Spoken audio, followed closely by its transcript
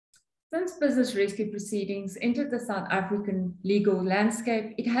Since business rescue proceedings entered the South African legal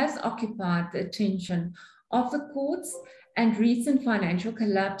landscape, it has occupied the attention of the courts, and recent financial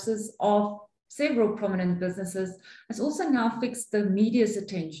collapses of several prominent businesses has also now fixed the media's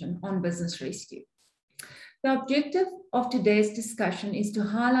attention on business rescue. The objective of today's discussion is to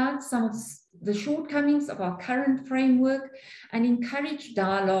highlight some of the shortcomings of our current framework and encourage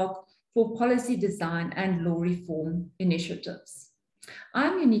dialogue for policy design and law reform initiatives.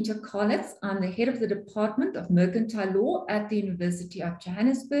 I'm Jonita Collins. I'm the head of the Department of Mercantile Law at the University of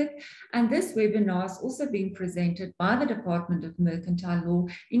Johannesburg, and this webinar is also being presented by the Department of Mercantile Law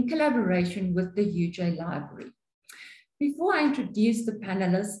in collaboration with the UJ Library. Before I introduce the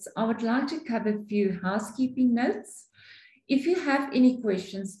panelists, I would like to cover a few housekeeping notes. If you have any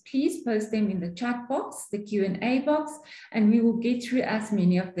questions, please post them in the chat box, the Q&A box, and we will get through as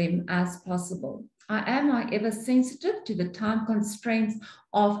many of them as possible. I am, however, sensitive to the time constraints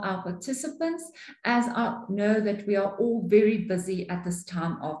of our participants, as I know that we are all very busy at this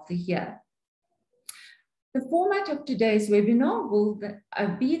time of the year. The format of today's webinar will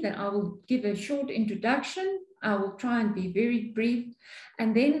be that I will give a short introduction. I will try and be very brief,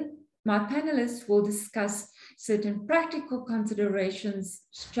 and then my panelists will discuss certain practical considerations,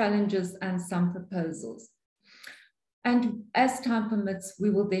 challenges, and some proposals. And as time permits, we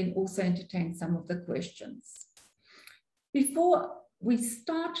will then also entertain some of the questions. Before we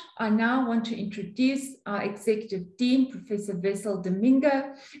start, I now want to introduce our Executive Dean, Professor Wessel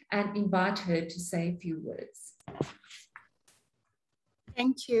Domingo, and invite her to say a few words.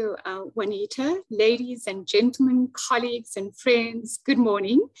 Thank you, Juanita. Ladies and gentlemen, colleagues and friends, good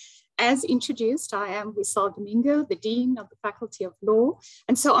morning. As introduced, I am Wessel Domingo, the Dean of the Faculty of Law.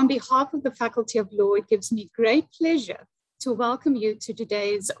 And so on behalf of the Faculty of Law, it gives me great pleasure to welcome you to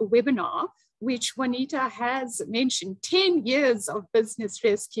today's webinar, which Juanita has mentioned, 10 years of business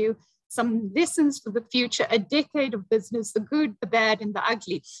rescue, some lessons for the future, a decade of business, the good, the bad, and the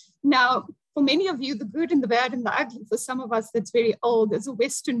ugly. Now, for many of you, the good and the bad and the ugly, for some of us, that's very old, as a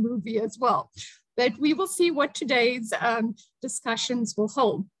Western movie as well. But we will see what today's discussions will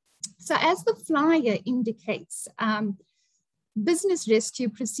hold. So as the flyer indicates, business rescue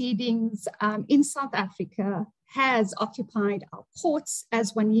proceedings in South Africa has occupied our courts.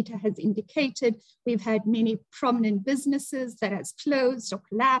 As Juanita has indicated, we've had many prominent businesses that has closed or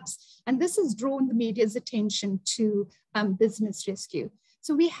collapsed, and this has drawn the media's attention to business rescue.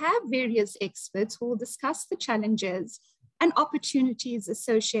 So we have various experts who will discuss the challenges and opportunities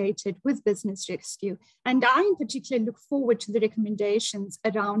associated with business rescue. And I in particular look forward to the recommendations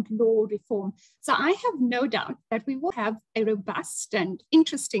around law reform. So I have no doubt that we will have a robust and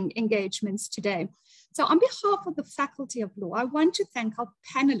interesting engagements today. So on behalf of the Faculty of Law, I want to thank our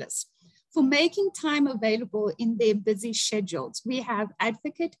panelists for making time available in their busy schedules. We have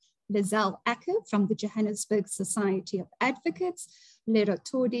Advocate Lizelle Acker from the Johannesburg Society of Advocates,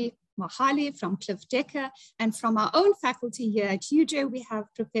 Lerothodi Mohale from Cliff Decker, and from our own faculty here at UJ, we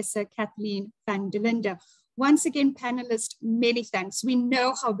have Professor Kathleen van der Linde. Once again, panelists, many thanks. We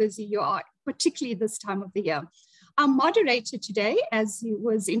know how busy you are, particularly this time of the year. Our moderator today, as he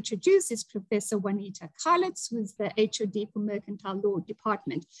was introduced, is Professor Juanita Collins, who is the HOD for Mercantile Law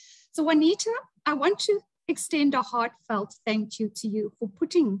Department. So Juanita, I want to extend a heartfelt thank you to you for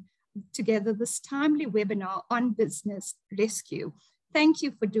putting together this timely webinar on business rescue. Thank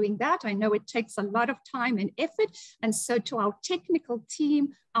you for doing that. I know it takes a lot of time and effort. And so to our technical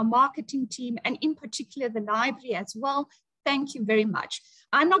team, our marketing team, and in particular the library as well, thank you very much.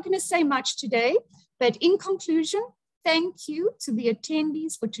 I'm not going to say much today, but in conclusion, thank you to the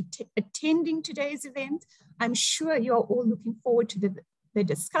attendees for attending today's event. I'm sure you're all looking forward to the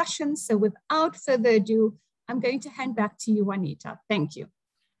discussion. So without further ado, I'm going to hand back to you, Juanita. Thank you.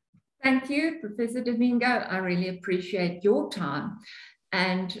 Thank you, Professor Domingo. I really appreciate your time.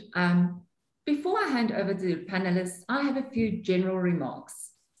 And before I hand over to the panelists, I have a few general remarks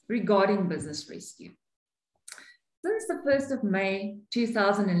regarding business rescue. Since the 1st of May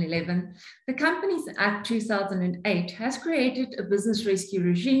 2011, the Companies Act 2008 has created a business rescue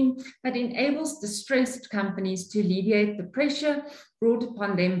regime that enables distressed companies to alleviate the pressure brought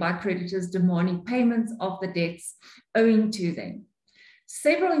upon them by creditors demanding payments of the debts owing to them.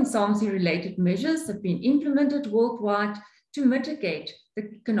 Several insolvency-related measures have been implemented worldwide to mitigate the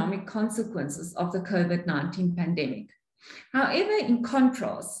economic consequences of the COVID-19 pandemic. However, in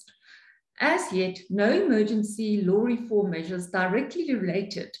contrast, as yet, no emergency law reform measures directly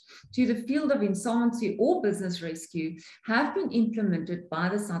related to the field of insolvency or business rescue have been implemented by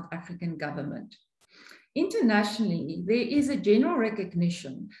the South African government. Internationally, there is a general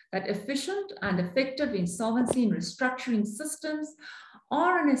recognition that efficient and effective insolvency and restructuring systems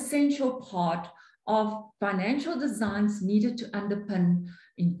are an essential part of financial designs needed to underpin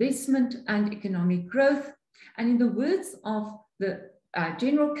investment and economic growth. And in the words of the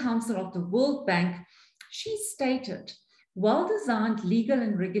General Counsel of the World Bank, she stated, well-designed legal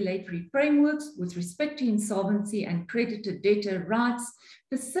and regulatory frameworks with respect to insolvency and creditor-debtor rights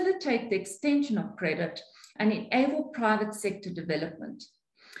facilitate the extension of credit and enable private sector development.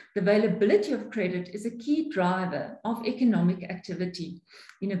 The availability of credit is a key driver of economic activity,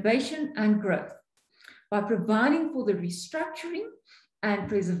 innovation, and growth. By providing for the restructuring and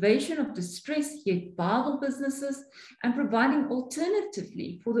preservation of distressed yet viable businesses, and providing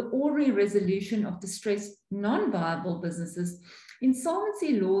alternatively for the orderly resolution of distressed non-viable businesses,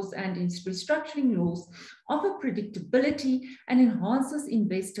 insolvency laws and restructuring laws offer predictability and enhances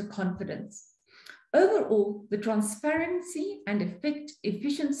investor confidence. Overall, the transparency and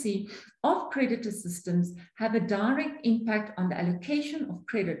efficiency of creditor systems have a direct impact on the allocation of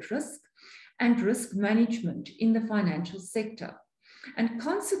credit risk and risk management in the financial sector, and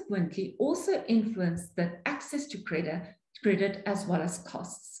consequently also influence the access to credit as well as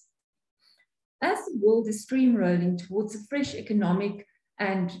costs. As the world is steamrolling towards a fresh economic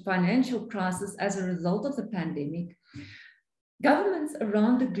and financial crisis as a result of the pandemic, governments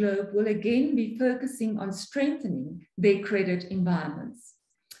around the globe will again be focusing on strengthening their credit environments.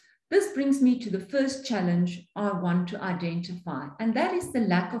 This brings me to the first challenge I want to identify, and that is the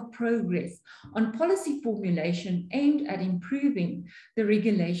lack of progress on policy formulation aimed at improving the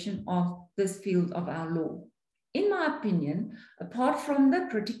regulation of this field of our law. In my opinion, apart from the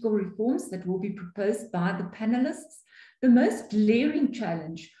critical reforms that will be proposed by the panelists, the most glaring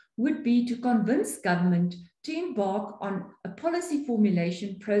challenge would be to convince government to embark on a policy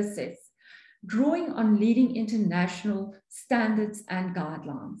formulation process, drawing on leading international standards and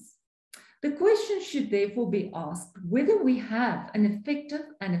guidelines. The question should therefore be asked whether we have an effective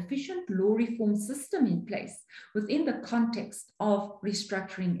and efficient law reform system in place within the context of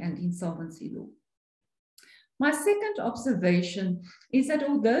restructuring and insolvency law. My second observation is that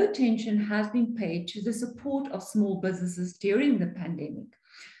although attention has been paid to the support of small businesses during the pandemic,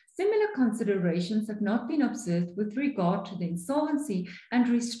 similar considerations have not been observed with regard to the insolvency and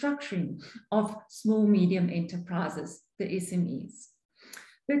restructuring of small-medium enterprises, the SMEs.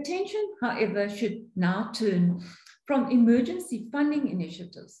 The attention, however, should now turn from emergency funding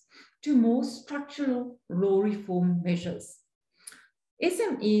initiatives to more structural law reform measures.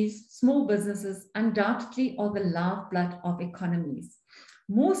 SMEs, small businesses, undoubtedly are the lifeblood of economies,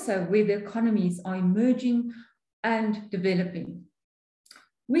 more so where the economies are emerging and developing.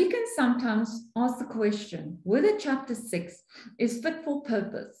 We can sometimes ask the question whether Chapter 6 is fit for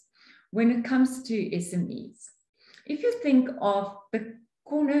purpose when it comes to SMEs. If you think of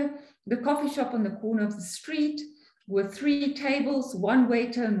the coffee shop on the corner of the street with 3 tables, 1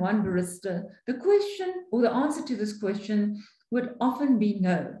 waiter and 1 barista, the question or the answer to this question would often be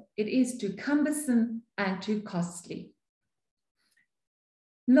no. It is too cumbersome and too costly.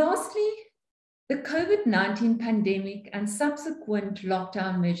 Lastly, the COVID-19 pandemic and subsequent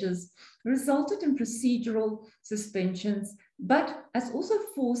lockdown measures resulted in procedural suspensions, but has also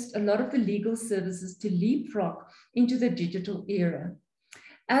forced a lot of the legal services to leapfrog into the digital era.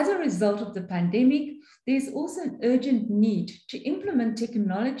 As a result of the pandemic, there's also an urgent need to implement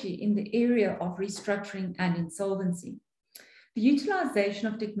technology in the area of restructuring and insolvency. The utilization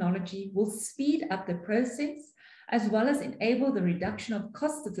of technology will speed up the process as well as enable the reduction of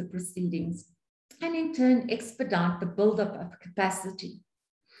costs of the proceedings and in turn expedite the buildup of capacity.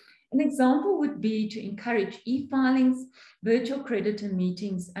 An example would be to encourage e-filings, virtual creditor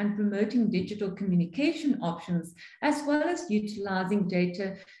meetings, and promoting digital communication options, as well as utilizing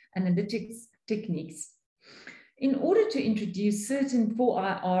data analytics techniques. In order to introduce certain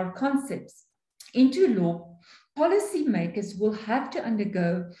 4IR concepts into law, policymakers will have to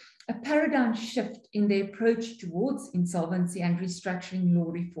undergo a paradigm shift in their approach towards insolvency and restructuring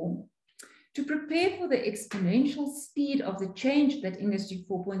law reform. To prepare for the exponential speed of the change that Industry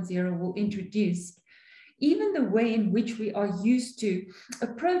 4.0 will introduce, even the way in which we are used to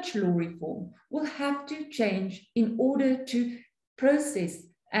approach law reform will have to change in order to process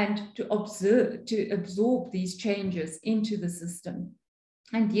and to absorb these changes into the system.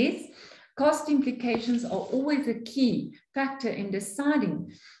 And yes, cost implications are always a key factor in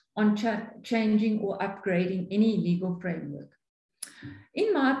deciding on changing or upgrading any legal framework.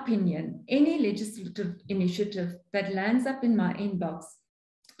 In my opinion, any legislative initiative that lands up in my inbox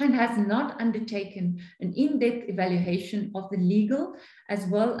and has not undertaken an in-depth evaluation of the legal as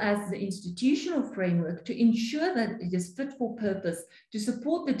well as the institutional framework to ensure that it is fit for purpose to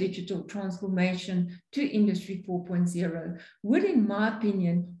support the digital transformation to Industry 4.0 would, in my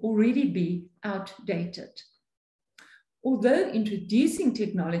opinion, already be outdated. Although introducing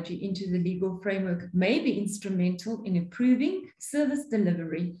technology into the legal framework may be instrumental in improving service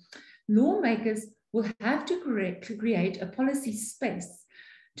delivery, lawmakers will have to create a policy space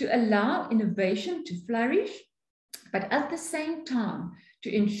to allow innovation to flourish, but at the same time,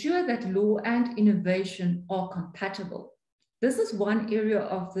 to ensure that law and innovation are compatible. This is one area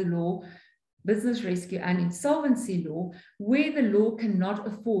of the law, business rescue and insolvency law, where the law cannot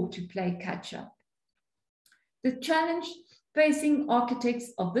afford to play catch-up. The challenge facing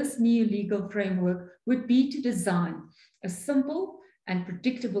architects of this new legal framework would be to design a simple and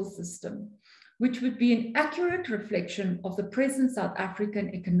predictable system, which would be an accurate reflection of the present South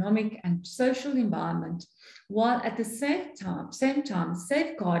African economic and social environment, while at the same time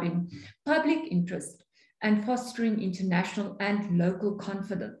safeguarding public interest and fostering international and local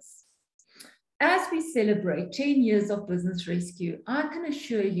confidence. As we celebrate 10 years of business rescue, I can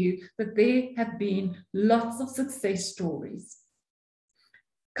assure you that there have been lots of success stories.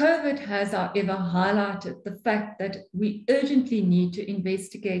 COVID has, however, highlighted the fact that we urgently need to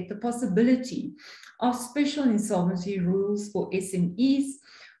investigate the possibility of special insolvency rules for SMEs,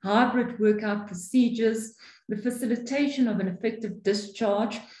 hybrid workout procedures, the facilitation of an effective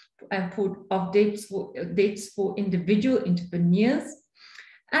discharge of debts for individual entrepreneurs,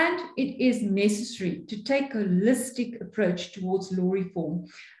 and it is necessary to take a holistic approach towards law reform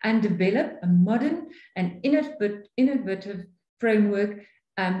and develop a modern and innovative framework.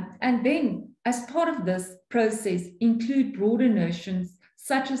 And then, as part of this process, include broader notions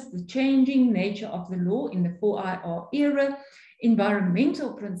such as the changing nature of the law in the 4IR era,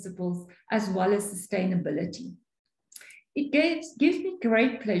 environmental principles, as well as sustainability. It gives me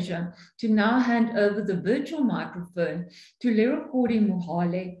great pleasure to now hand over the virtual microphone to Lerothodi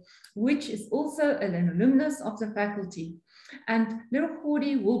Mohale, which is also an alumnus of the faculty. And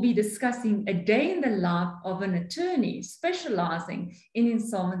Lerothodi will be discussing a day in the life of an attorney specializing in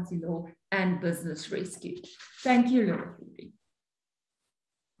insolvency law and business rescue. Thank you, Lerothodi.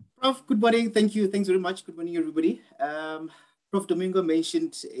 Prof, good morning. Thank you. Thanks very much. Good morning, everybody. Prof. Domingo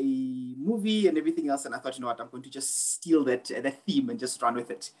mentioned a movie and everything else, and I thought, you know what, I'm going to just steal that theme and just run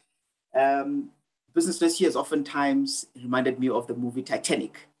with it. Business rescue has oftentimes reminded me of the movie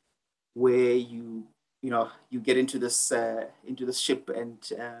Titanic, where you get into this ship,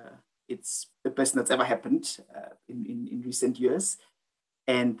 and it's the best that's ever happened in recent years.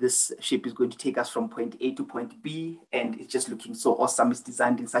 And this ship is going to take us from point A to point B, and it's just looking so awesome. It's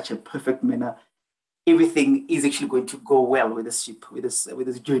designed in such a perfect manner. Everything is actually going to go well with this ship, with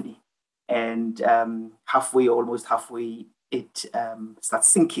this journey. And almost halfway, it starts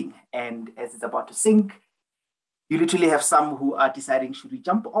sinking. And as it's about to sink, you literally have some who are deciding, should we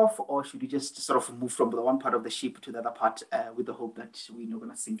jump off, or should we just sort of move from the one part of the ship to the other part with the hope that we're not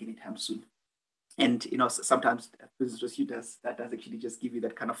going to sink anytime soon. And sometimes business rescue does actually just give you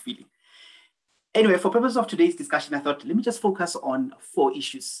that kind of feeling. Anyway, for purpose of today's discussion, I thought, let me just focus on 4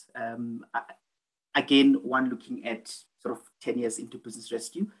 issues. Again, one looking at sort of 10 years into business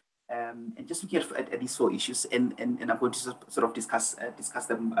rescue, and just looking at these 4 issues, and I'm going to sort of discuss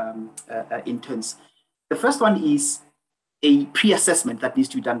them in turns. The first one is a pre-assessment that needs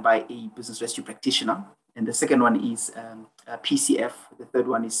to be done by a business rescue practitioner, and the second one is PCF. The third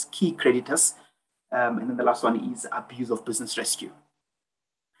one is key creditors, and then the last one is abuse of business rescue.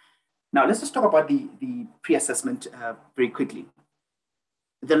 Now, let's just talk about the pre-assessment very quickly.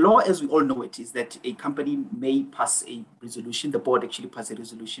 The law, as we all know it, is that a company may pass a resolution. The board actually passed a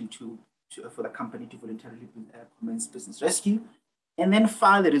resolution for the company to voluntarily commence business rescue, and then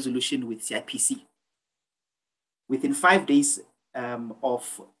file the resolution with CIPC. Within 5 days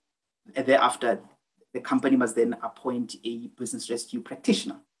thereafter, the company must then appoint a business rescue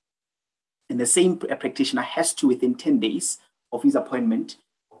practitioner. And the same practitioner has to, within 10 days of his appointment,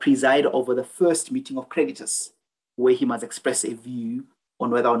 preside over the first meeting of creditors, where he must express a view on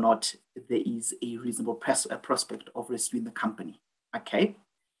whether or not there is a reasonable prospect of rescuing the company. Okay.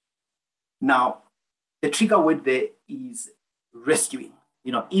 Now, the trigger word there is rescuing.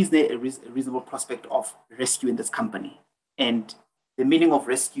 Is there a reasonable prospect of rescuing this company? And the meaning of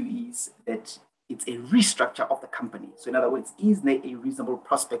rescue is that it's a restructure of the company. So in other words, is there a reasonable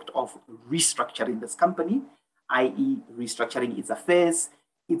prospect of restructuring this company, i.e. restructuring its affairs,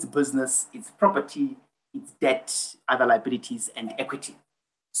 its business, its property, its debt, other liabilities, and equity?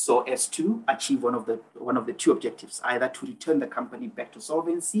 so as to achieve one of the two objectives, either to return the company back to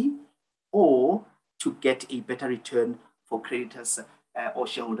solvency or to get a better return for creditors or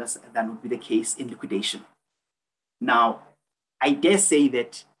shareholders than would be the case in liquidation. Now, I dare say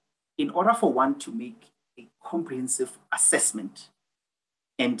that in order for one to make a comprehensive assessment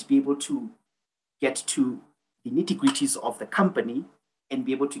and be able to get to the nitty-gritties of the company and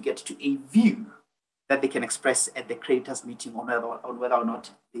be able to get to a view that they can express at the creditors meeting on whether or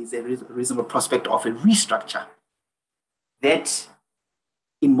not there is a reasonable prospect of a restructure, that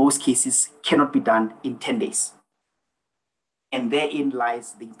in most cases cannot be done in 10 days. And therein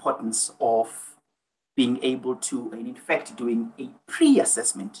lies the importance of being able to, and in fact, doing a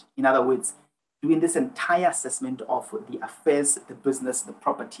pre-assessment. In other words, doing this entire assessment of the affairs, the business, the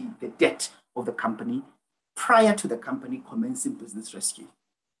property, the debt of the company prior to the company commencing business rescue.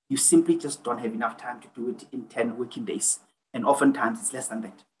 You simply just don't have enough time to do it in 10 working days. And oftentimes it's less than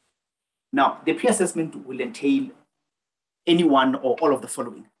that. Now, the pre-assessment will entail any one or all of the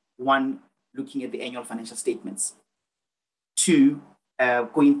following. One, looking at the annual financial statements. Two,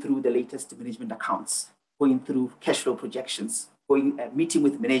 going through the latest management accounts, going through cash flow projections, meeting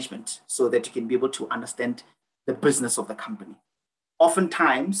with management so that you can be able to understand the business of the company.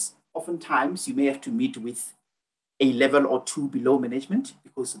 Oftentimes you may have to meet with a level or two below management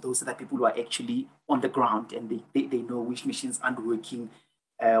because those are the people who are actually on the ground and they know which machines aren't working,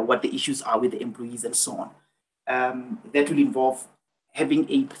 what the issues are with the employees and so on. That will involve having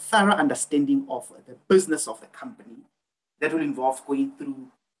a thorough understanding of the business of the company. That will involve going through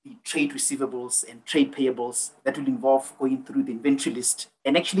the trade receivables and trade payables. That will involve going through the inventory list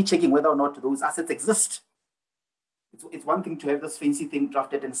and actually checking whether or not those assets exist. It's one thing to have this fancy thing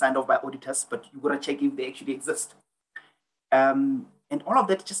drafted and signed off by auditors, but you've got to check if they actually exist. And all of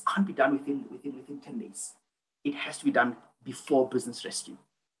that just can't be done within 10 days. It has to be done before business rescue.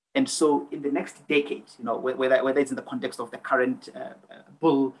 And so in the next decade, whether it's in the context of the current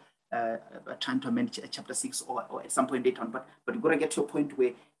bill, trying to amend Chapter 6 or at some point later on, but you've got to get to a point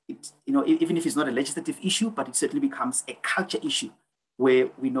where it, even if it's not a legislative issue, but it certainly becomes a culture issue where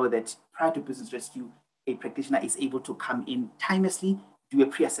we know that prior to business rescue, a practitioner is able to come in timelessly, do a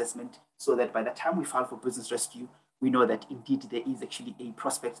pre-assessment so that by the time we file for business rescue, we know that indeed there is actually a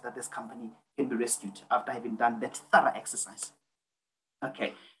prospect that this company can be rescued after having done that thorough exercise.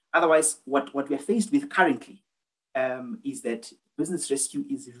 Okay. Otherwise, what we're faced with currently is that business rescue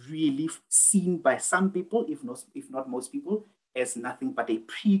is really seen by some people, if not most people, as nothing but a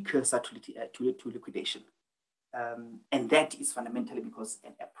precursor to liquidation. And that is fundamentally because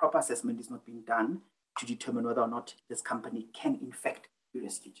a proper assessment is not being done to determine whether or not this company can in fact be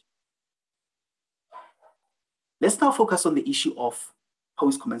rescued. Let's now focus on the issue of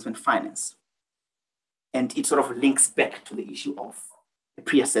post-commencement finance. And it sort of links back to the issue of the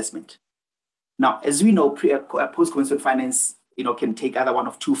pre-assessment. Now, as we know, post-commencement finance can take either one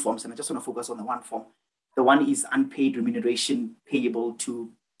of two forms, and I just want to focus on the one form. The one is unpaid remuneration payable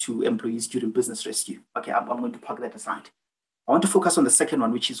to employees during business rescue. Okay, I'm going to park that aside. I want to focus on the second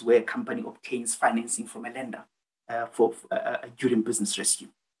one, which is where a company obtains financing from a lender during business rescue.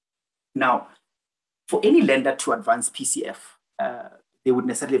 Now, for any lender to advance PCF, they would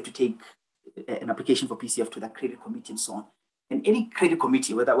necessarily have to take an application for PCF to the credit committee and so on. And any credit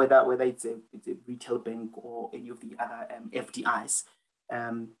committee, whether it's a retail bank or any of the other FDIs,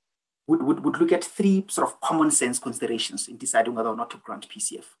 would look at three sort of common sense considerations in deciding whether or not to grant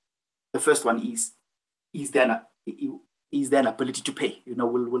PCF. The first one is there an ability to pay?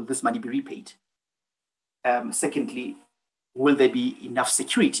 Will this money be repaid? Secondly, will there be enough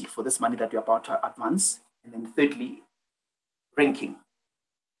security for this money that you're about to advance? And then thirdly, ranking.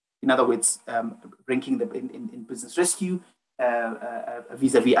 In other words, ranking them in business rescue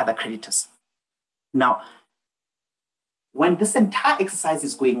vis-a-vis other creditors. Now, when this entire exercise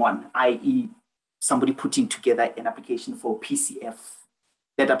is going on, i.e. somebody putting together an application for PCF,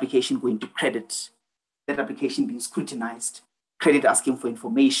 that application going to credit, that application being scrutinized, credit asking for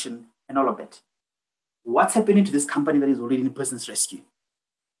information, and all of that, what's happening to this company that is already in business rescue?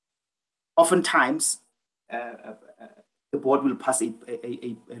 Oftentimes, the board will pass a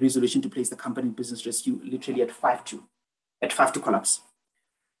resolution to place the company in business rescue literally at 5 to collapse.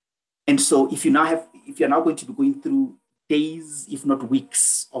 And so if you're now going to be going through days, if not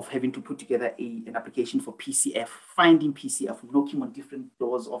weeks, of having to put together an application for PCF, finding PCF, knocking on different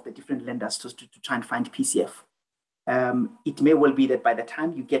doors of the different lenders to try and find PCF, it may well be that by the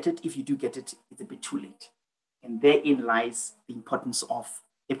time you get it, if you do get it, it's a bit too late. And therein lies the importance of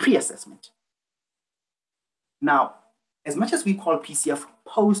a pre-assessment. Now, as much as we call PCF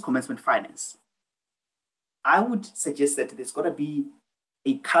post-commencement finance, I would suggest that there's got to be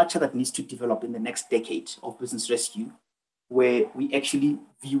a culture that needs to develop in the next decade of business rescue, where we actually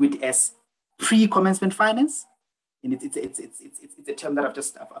view it as pre-commencement finance. And it's a term that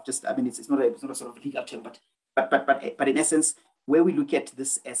I've just I mean, it's not a sort of legal term, but in essence, where we look at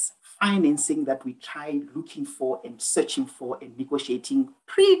this as financing that we try looking for and searching for and negotiating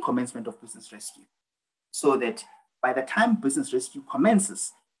pre-commencement of business rescue, so that by the time business rescue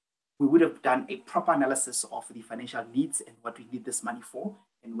commences, we would have done a proper analysis of the financial needs and what we need this money for,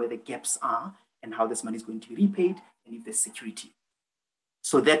 and where the gaps are, and how this money is going to be repaid, and if there's security.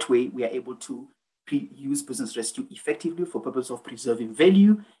 So that way, we are able to use business rescue effectively for purpose of preserving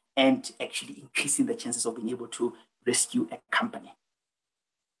value and actually increasing the chances of being able to rescue a company.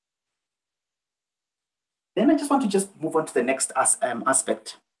 Then I just want to just move on to the next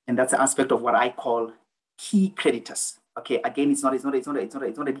aspect, and that's the aspect of what I call key creditors. Okay, again, it's not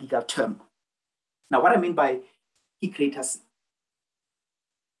a legal term. Now, what I mean by key creditors,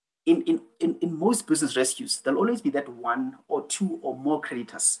 in most business rescues, there'll always be that one or two or more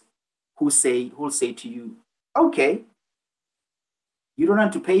creditors who'll say to you, okay, you don't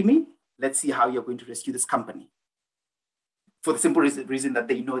want to pay me, let's see how you're going to rescue this company. For the simple reason that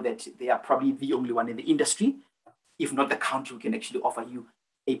they know that they are probably the only one in the industry, if not the country, who can actually offer you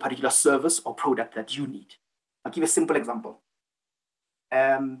a particular service or product that you need. I'll give a simple example.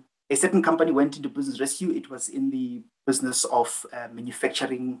 A certain company went into business rescue. It was in the business of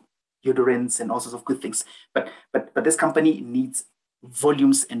manufacturing deodorants and all sorts of good things. But this company needs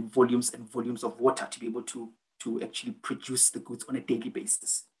volumes and volumes and volumes of water to be able to actually produce the goods on a daily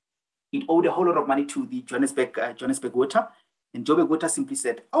basis. It owed a whole lot of money to the Johannesburg Water, and Joburg Water simply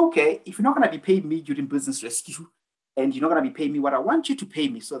said, okay, if you're not going to be paying me during business rescue, and you're not going to be paying me what I want you to pay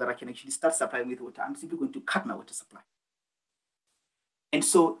me so that I can actually start supplying with water, I'm simply going to cut my water supply. And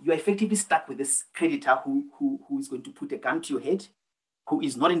so you're effectively stuck with this creditor who is going to put a gun to your head, who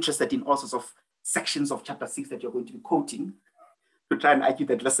is not interested in all sorts of sections of Chapter 6 that you're going to be quoting, to try and argue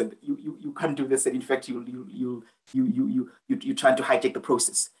that, listen, you can't do this, and in fact, you're trying to hijack the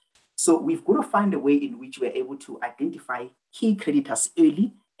process. So we've got to find a way in which we're able to identify key creditors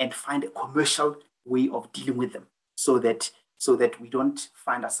early and find a commercial way of dealing with them, so that we don't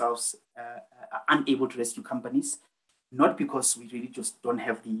find ourselves unable to rescue companies, not because we really just don't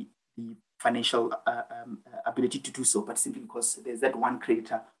have the financial ability to do so, but simply because there's that one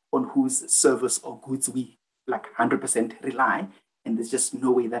creditor on whose service or goods we like 100% rely, and there's just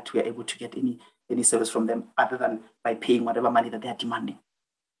no way that we're able to get any service from them other than by paying whatever money that they're demanding.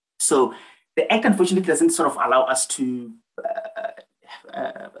 So the Act, unfortunately, doesn't sort of allow us to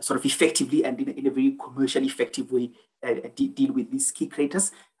sort of effectively and in a very commercially effective way deal with these key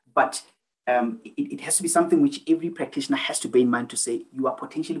creditors, but it has to be something which every practitioner has to bear in mind, to say you are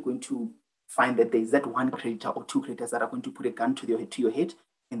potentially going to find that there's that one creditor or two creditors that are going to put a gun to your head,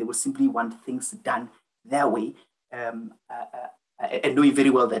 and they will simply want things done their way, and knowing very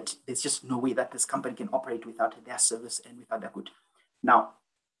well that there's just no way that this company can operate without their service and without their good. Now,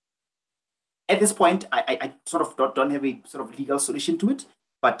 at this point, I sort of don't have a sort of legal solution to it,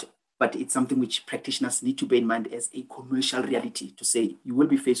 but it's something which practitioners need to bear in mind as a commercial reality, to say you will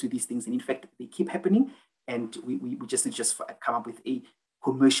be faced with these things, and in fact, they keep happening, and we just need to just come up with a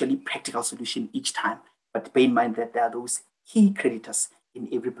commercially practical solution each time. But bear in mind that there are those key creditors in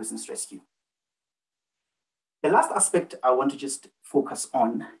every business rescue. The last aspect I want to just focus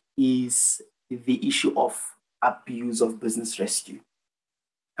on is the issue of abuse of business rescue.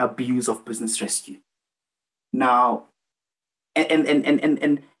 Abuse of business rescue. Now, and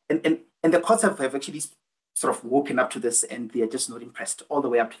the courts have actually sort of woken up to this, and they are just not impressed, all the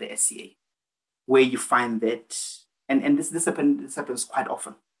way up to the SCA, where you find that, and this happens quite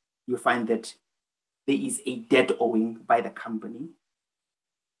often. You find that there is a debt owing by the company.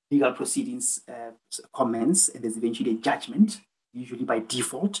 Legal proceedings commence, and there's eventually a judgment, usually by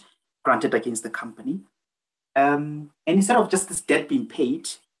default, granted against the company. And instead of just this debt being paid,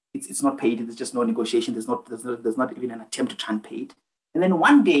 it's not paid. There's just no negotiation. There's not even an attempt to try and pay it. And then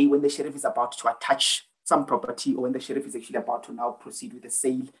one day, when the sheriff is about to attach some property, or when the sheriff is actually about to now proceed with a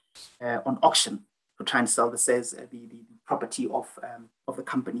sale on auction to try and sell the property of the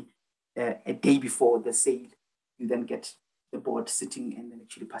company, a day before the sale, you then get the board sitting and then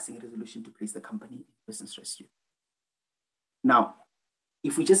actually passing a resolution to place the company in business rescue. Now,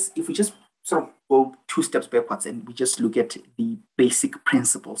 if we just sort of go 2 steps backwards and we just look at the basic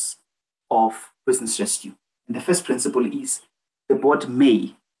principles of business rescue. And the first principle is the board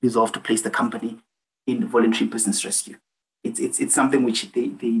may resolve to place the company in voluntary business rescue. It's something which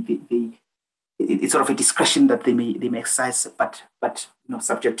it's sort of a discretion that they may exercise, but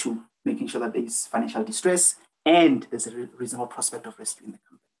subject to making sure that there is financial distress and there's a reasonable prospect of rescuing the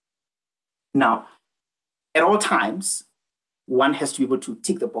company. Now, at all times, one has to be able to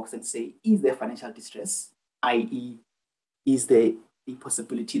tick the box and say, is there financial distress, i.e., is there a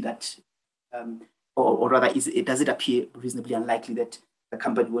possibility that, or rather, does it appear reasonably unlikely that the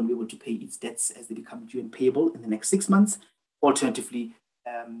company won't be able to pay its debts as they become due and payable in the next 6 months? Alternatively,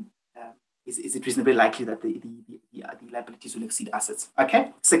 is it reasonably likely that the liabilities will exceed assets?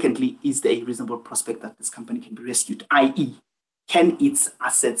 Okay. Secondly, is there a reasonable prospect that this company can be rescued, i.e., can its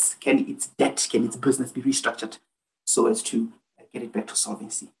assets, can its debt, can its business be restructured so as to get it back to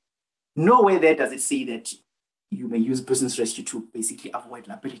solvency? Nowhere there does it say that you may use business rescue to basically avoid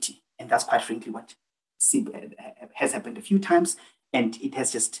liability. And that's quite frankly what has happened a few times, and it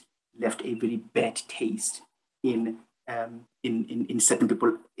has just left a very bad taste in certain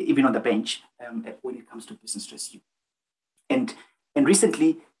people, even on the bench, when it comes to business rescue. And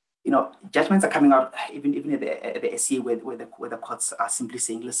recently, judgments are coming out, even at the SCA, where the courts are simply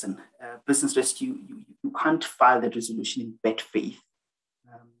saying, listen, business rescue, you can't file that resolution in bad faith.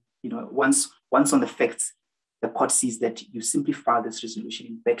 Once on the facts, the court sees that you simply file this resolution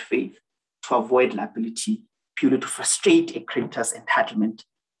in bad faith to avoid liability, purely to frustrate a creditor's entitlement,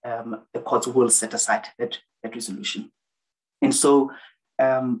 the courts will set aside that resolution. And so,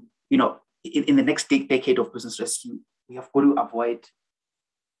 in the next decade of business rescue, we have got to avoid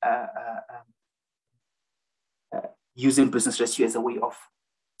using business rescue as a way of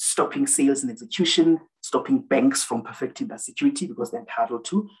stopping sales and execution, stopping banks from perfecting their security because they're entitled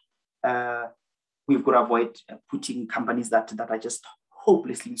to. We've got to avoid putting companies that are just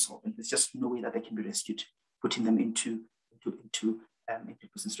hopelessly insolvent. There's just no way that they can be rescued, putting them into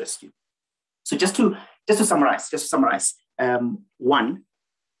business rescue. So just to summarize, one,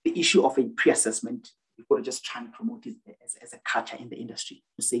 the issue of a pre-assessment, you've got to just try and promote it as a culture in the industry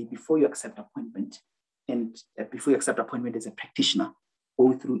to say before you accept appointment, and before you accept appointment as a practitioner,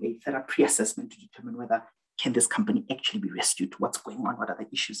 go through a thorough pre-assessment to determine whether can this company actually be rescued, what's going on, what are the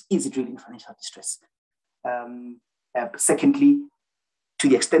issues, is it really in financial distress? Secondly, to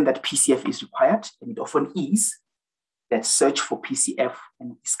the extent that PCF is required, and it often is, that search for PCF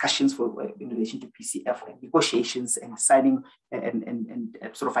and discussions in relation to PCF and negotiations and signing and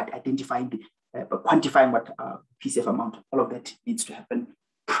sort of identifying, quantifying what PCF amount, all of that needs to happen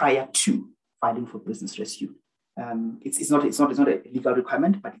prior to filing for business rescue. It's not a legal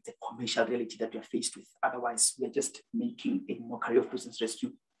requirement, but it's a commercial reality that we are faced with. Otherwise, we are just making a mockery of business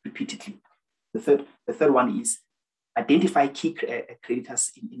rescue repeatedly. The third one is identify key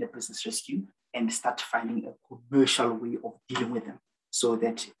creditors in a business rescue and start finding a commercial way of dealing with them, so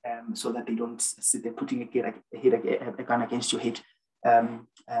that they don't sit there putting a gun against your head.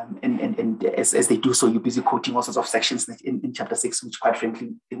 And as they do so, you're busy quoting all sorts of sections in Chapter 6, which quite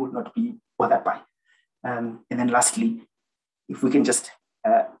frankly, they would not be bothered by. And then lastly, if we can just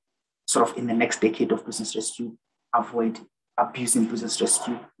sort of in the next decade of business rescue, avoid abusing business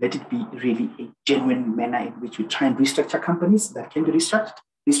rescue, let it be really a genuine manner in which we try and restructure companies that can be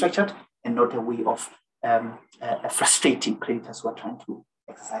restructured, and not a way of frustrating creditors who are trying to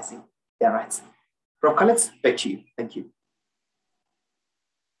exercise their rights. Prof. Khaled, back to you. Thank you.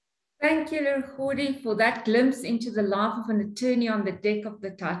 Thank you, Lerothodi, for that glimpse into the life of an attorney on the deck of the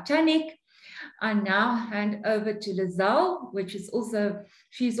Titanic. I now hand over to Lizelle,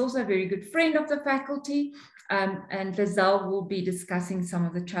 she's also a very good friend of the faculty, and Lizelle will be discussing some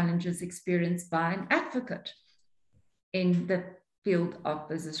of the challenges experienced by an advocate in the field of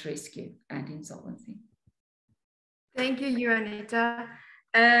business rescue and insolvency. Thank you, Juanita.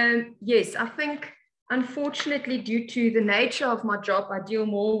 Yes, I think unfortunately, due to the nature of my job, I deal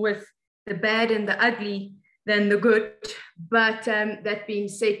more with the bad and the ugly than the good. But that being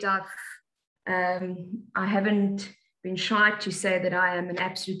said, I haven't been shy to say that I am an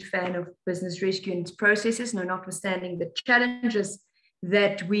absolute fan of business rescue and its processes, notwithstanding the challenges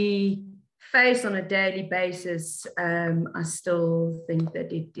that we face on a daily basis. I still think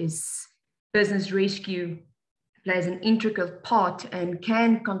that business rescue plays an integral part and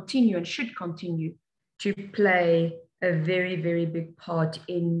can continue and should continue to play a very, very big part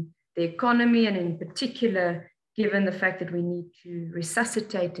in the economy, and in particular, given the fact that we need to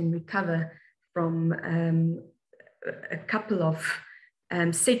resuscitate and recover from a couple of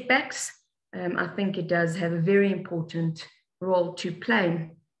setbacks. I think it does have a very important role to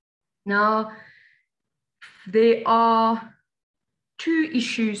play. Now, there are two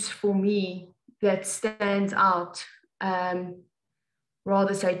issues for me that stands out,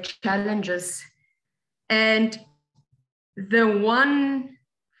 rather say challenges. And the one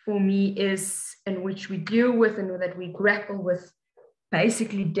for me is, in which we deal with and that we grapple with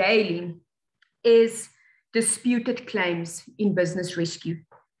basically daily, is disputed claims in business rescue.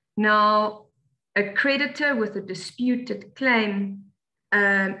 Now, a creditor with a disputed claim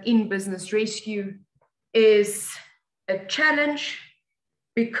in business rescue is a challenge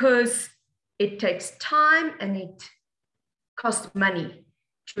because it takes time and it costs money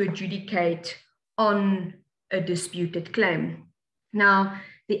to adjudicate on a disputed claim. Now,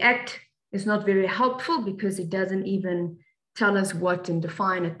 the Act is not very helpful because it doesn't even tell us what and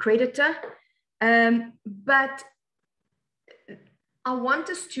define a creditor. But I want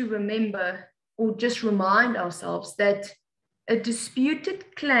us to remember or just remind ourselves that a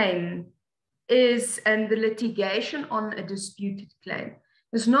disputed claim is, and the litigation on a disputed claim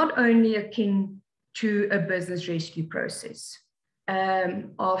is not only akin to a business rescue process.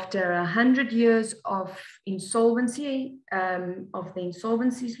 After 100 years of insolvency, of the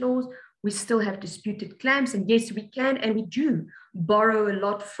insolvencies laws, we still have disputed claims. And yes, we can and we do borrow a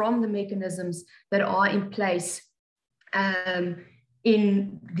lot from the mechanisms that are in place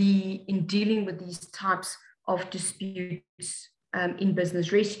in dealing with these types of disputes in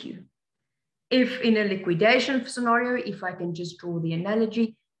business rescue. If in a liquidation scenario, if I can just draw the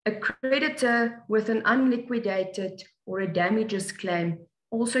analogy, a creditor with an unliquidated or a damages claim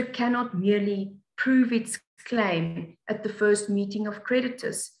also cannot merely prove its claim at the first meeting of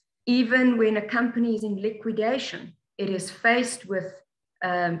creditors. Even when a company is in liquidation, it is faced with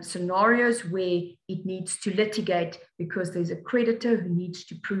scenarios where it needs to litigate because there's a creditor who needs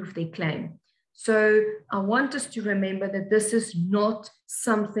to prove their claim. So I want us to remember that this is not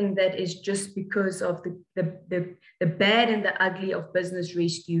something that is just because of the bad and the ugly of business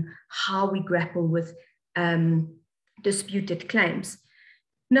rescue, how we grapple with disputed claims.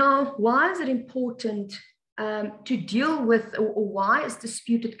 Now, why is it important to deal with, or why is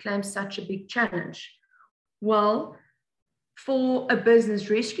disputed claims such a big challenge? Well, for a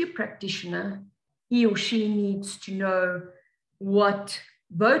business rescue practitioner, he or she needs to know what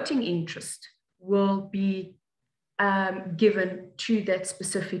voting interest will be given to that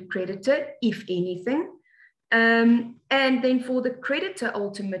specific creditor, if anything. And then for the creditor,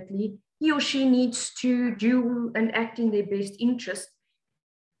 ultimately, he or she needs to do and act in their best interest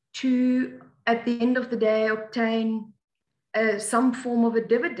to, at the end of the day, obtain some form of a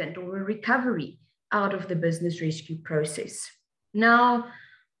dividend or a recovery out of the business rescue process. Now,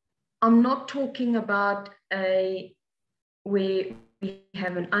 I'm not talking about where we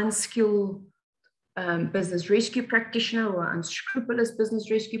have an unskilled business rescue practitioner or unscrupulous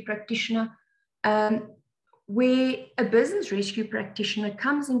business rescue practitioner, where a business rescue practitioner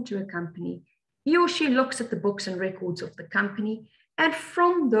comes into a company, he or she looks at the books and records of the company, and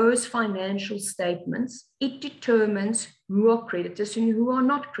from those financial statements, it determines who are creditors and who are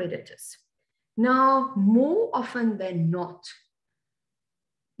not creditors. Now, more often than not,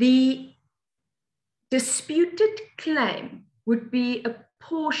 the disputed claim would be a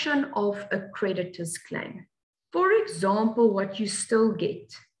portion of a creditor's claim. For example, what you still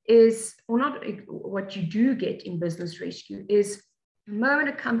get is, or not what you do get in business rescue is, the moment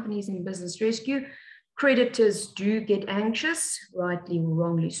a company is in business rescue, creditors do get anxious, rightly or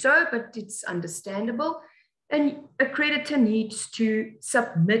wrongly so, but it's understandable. And a creditor needs to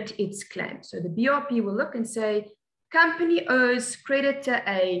submit its claim. So the BRP will look and say, company owes creditor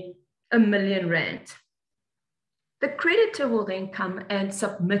A R1 million. The creditor will then come and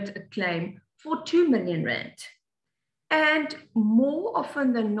submit a claim for 2 million rand. And more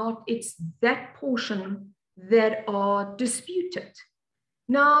often than not, it's that portion that are disputed.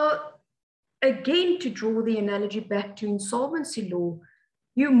 Now, again, to draw the analogy back to insolvency law,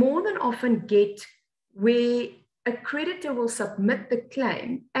 you more than often get where a creditor will submit the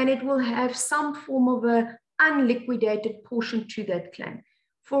claim and it will have some form of an unliquidated portion to that claim.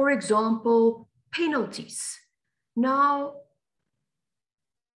 For example, penalties. Now,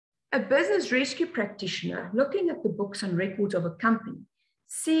 a business rescue practitioner looking at the books and records of a company,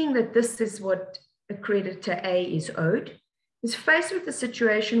 seeing that this is what a creditor A is owed, is faced with a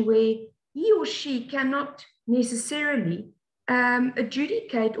situation where he or she cannot necessarily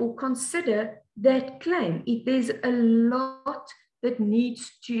adjudicate or consider that claim. There's a lot that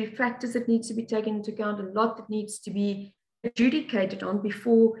needs to, factors that needs to be taken into account, a lot that needs to be adjudicated on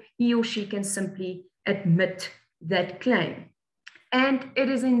before he or she can simply admit that claim. And it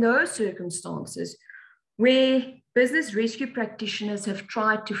is in those circumstances where business rescue practitioners have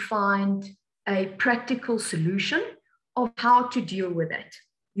tried to find a practical solution of how to deal with it.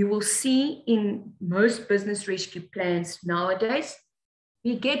 You will see in most business rescue plans nowadays,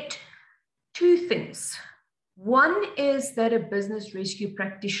 we get two things. One is that a business rescue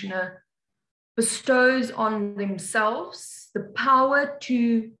practitioner bestows on themselves the power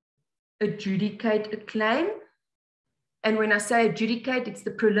to adjudicate a claim. And when I say adjudicate, it's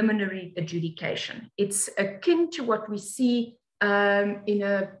the preliminary adjudication. It's akin to what we see in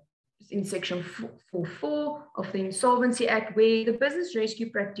Section 4.4 of the Insolvency Act, where the business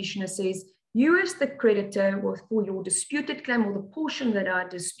rescue practitioner says, you as the creditor for your disputed claim or the portion that I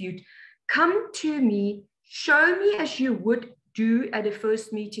dispute, come to me, show me as you would do at a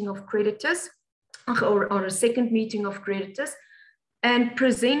first meeting of creditors or a second meeting of creditors, and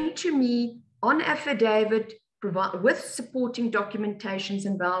present to me on affidavit with supporting documentations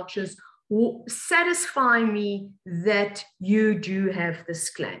and vouchers, satisfy me that you do have this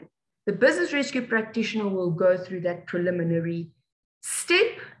claim. The business rescue practitioner will go through that preliminary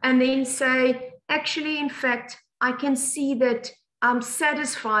step and then say, actually, in fact, I can see that I'm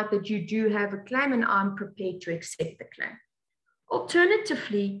satisfied that you do have a claim and I'm prepared to accept the claim.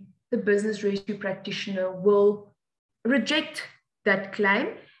 Alternatively, the business rescue practitioner will reject that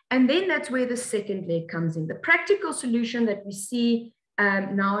claim. And then that's where the second leg comes in. The practical solution that we see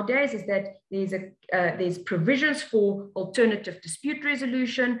nowadays is that there's provisions for alternative dispute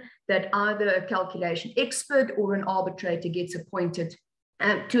resolution, that either a calculation expert or an arbitrator gets appointed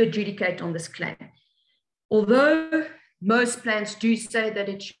to adjudicate on this claim. Although most plans do say that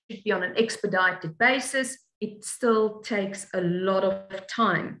it should be on an expedited basis, it still takes a lot of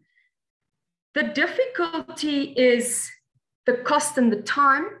time. The difficulty is the cost and the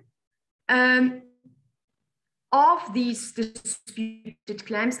time of these disputed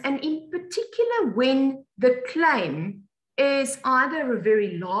claims, and in particular when the claim is either a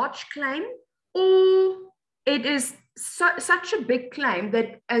very large claim or it is such a big claim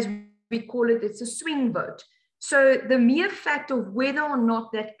that, as we call it, it's a swing vote. So the mere fact of whether or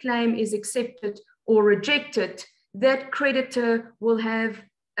not that claim is accepted or rejected, that creditor will have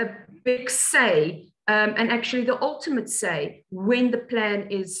a big say, and actually the ultimate say when the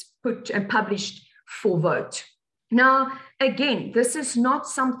plan is put and published for vote. Now, again, this is not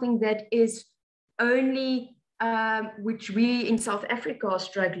something that is only which we in South Africa are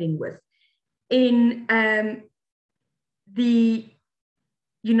struggling with. In the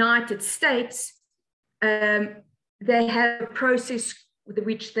United States, they have a process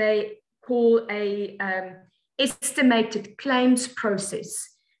which they call a estimated claims process.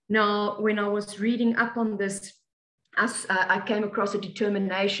 Now, when I was reading up on this, I came across a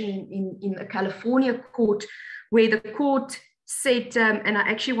determination in a California court where the court said, and I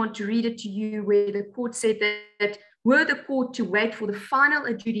actually want to read it to you, where the court said that were the court to wait for the final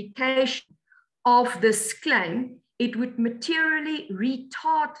adjudication of this claim, it would materially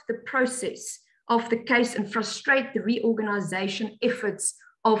retard the process of the case and frustrate the reorganization efforts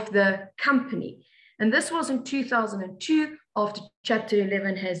of the company. And this was in 2002, after Chapter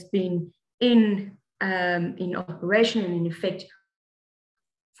 11 has been in operation and in effect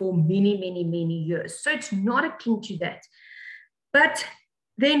for many, many, many years. So it's not akin to that. But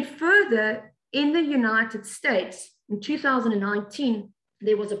then further, in the United States, in 2019,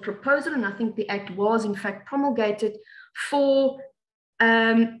 there was a proposal, and I think the act was in fact promulgated for,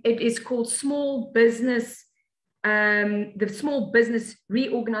 it is called Small Business, the Small Business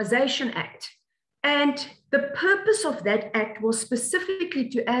Reorganization Act. And the purpose of that act was specifically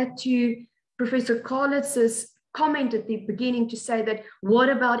to add to Professor Carlitz's comment at the beginning to say that what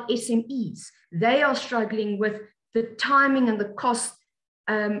about SMEs? They are struggling with the timing and the cost.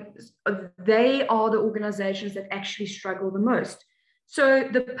 They are the organizations that actually struggle the most. So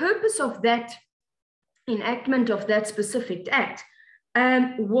the purpose of that enactment of that specific act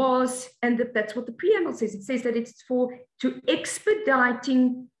was, and that's what the preamble says, it says that it's to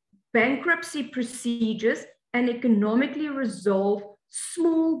expediting bankruptcy procedures and economically resolve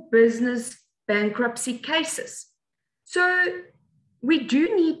small business bankruptcy cases. So we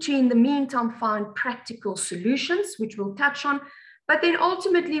do need to, in the meantime, find practical solutions, which we'll touch on, but then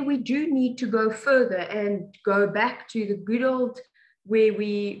ultimately we do need to go further and go back to the good old where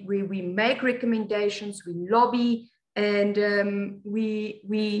we make recommendations, we lobby, and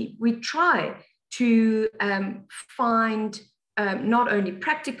we try to find not only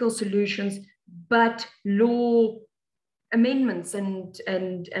practical solutions, but law amendments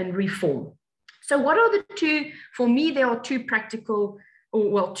and reform. So what are the two? For me, there are two practical,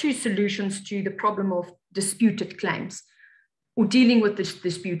 two solutions to the problem of disputed claims or dealing with the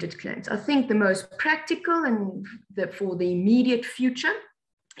disputed claims. I think the most practical and for the immediate future,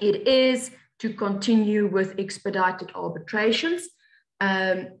 it is to continue with expedited arbitrations.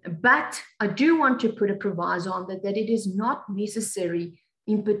 But I do want to put a proviso on that it is not necessary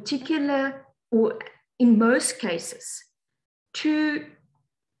in particular or in most cases to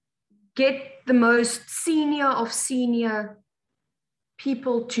get the most senior of senior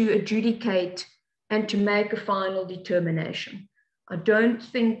people to adjudicate and to make a final determination. I don't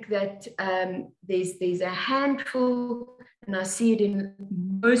think that there's a handful, and I see it in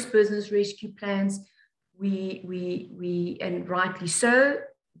most business rescue plans, we and rightly so,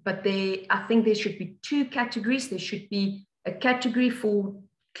 but I think there should be two categories. There should be a category for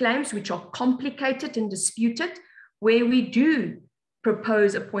claims which are complicated and disputed, where we do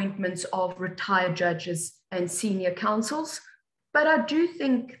propose appointments of retired judges and senior counsels. But I do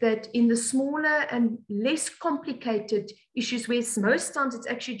think that in the smaller and less complicated issues, where most times it's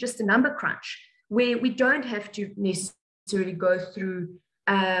actually just a number crunch, where we don't have to necessarily go through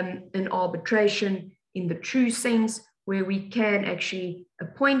an arbitration in the true sense, where we can actually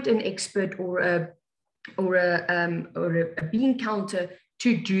appoint an expert or a bean counter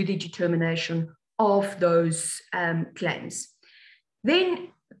to do the determination of those claims. Then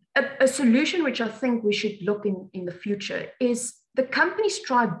a solution which I think we should look in the future is the company's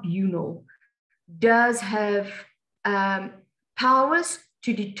tribunal does have powers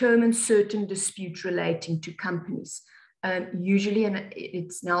to determine certain disputes relating to companies. Usually, and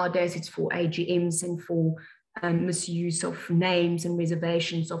nowadays it's for AGMs and for misuse of names and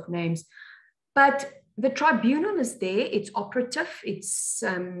reservations of names. But the tribunal is there, it's operative, it's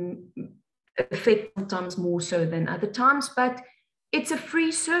effective sometimes more so than other times, but it's a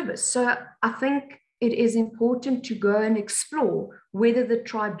free service. So I think it is important to go and explore whether the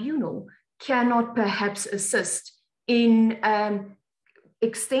tribunal cannot perhaps assist in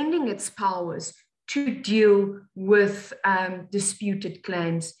extending its powers to deal with disputed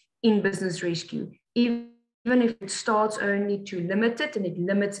claims in business rescue, even if it starts only to limit it and it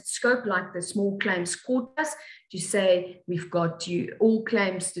limits its scope, like the small claims court does, to say we've got all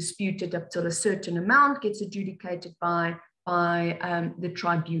claims disputed up till a certain amount gets adjudicated by the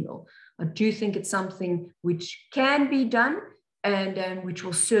tribunal. I do think it's something which can be done and which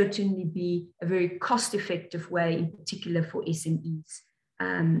will certainly be a very cost-effective way, in particular for SMEs,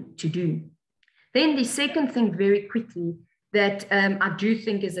 to do. Then the second thing, very quickly, that I do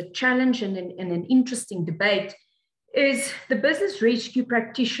think is a challenge and an interesting debate is the business rescue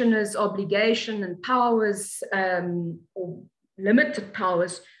practitioner's obligation and powers, or limited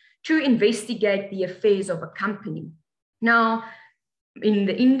powers, to investigate the affairs of a company. Now, in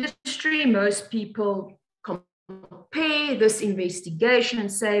the industry, most people compare this investigation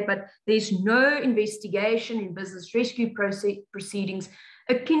and say, but there's no investigation in business rescue proceedings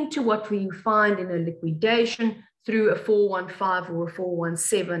akin to what we find in a liquidation through a 415 or a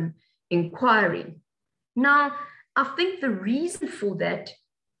 417 inquiry. Now, I think the reason for that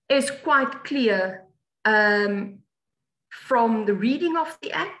is quite clear from the reading of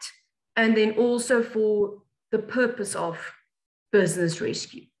the Act, and then also for the purpose of business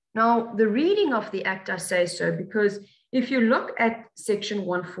rescue. Now, the reading of the Act, I say so because if you look at Section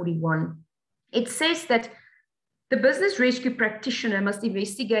 141, it says that the business rescue practitioner must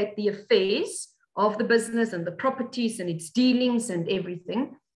investigate the affairs of the business and the properties and its dealings and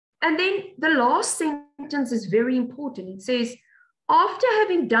everything. And then the last sentence is very important. It says, after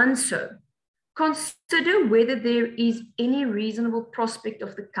having done so, consider whether there is any reasonable prospect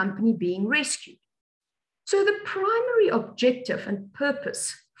of the company being rescued. So the primary objective and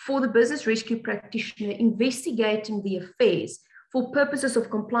purpose for the business rescue practitioner investigating the affairs for purposes of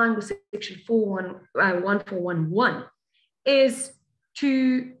complying with Section 1411 is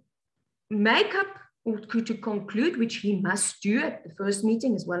to make up or to conclude, which he must do at the first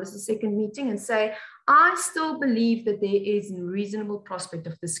meeting as well as the second meeting, and say, I still believe that there is a reasonable prospect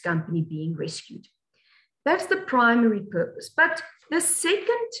of this company being rescued. That's the primary purpose. But the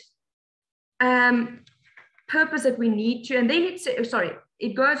second purpose that we need to, and then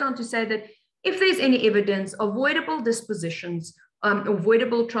it goes on to say that if there's any evidence, avoidable dispositions,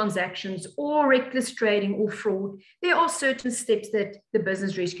 avoidable transactions, or reckless trading or fraud, there are certain steps that the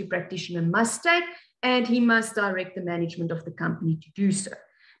business rescue practitioner must take, and he must direct the management of the company to do so.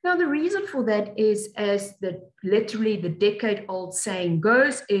 Now, the reason for that is, as literally the decade-old saying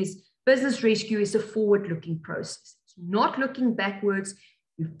goes, is business rescue is a forward-looking process. It's not looking backwards.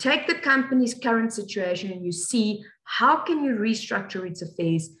 You take the company's current situation and you see how can you restructure its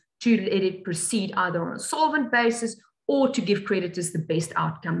affairs to let it proceed either on a solvent basis or to give creditors the best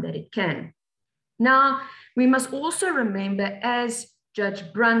outcome that it can. Now, we must also remember, as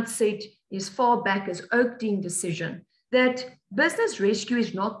Judge Brunt said as far back as Oakdean decision, that business rescue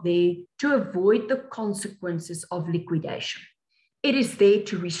is not there to avoid the consequences of liquidation. It is there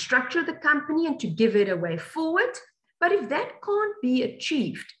to restructure the company and to give it a way forward. But if that can't be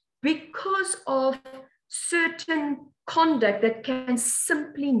achieved because of certain conduct that can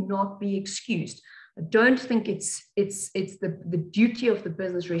simply not be excused, I I don't think it's the duty of the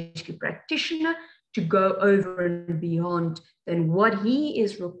business rescue practitioner to go over and beyond than what he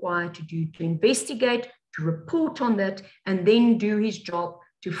is required to do, to investigate, to report on that, and then do his job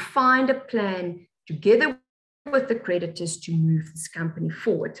to find a plan together with the creditors to move this company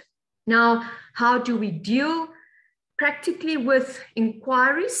forward. Now, how do we deal practically with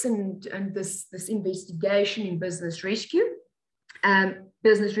inquiries and this investigation in business rescue?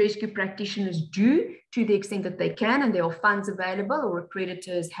 Business rescue practitioners do, to the extent that they can, and there are funds available, or a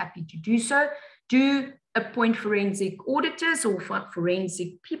creditor is happy to do so, do appoint forensic auditors or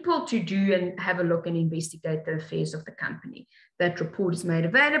forensic people to do and have a look and investigate the affairs of the company. That report is made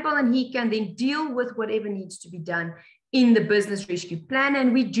available, and he can then deal with whatever needs to be done in the business rescue plan.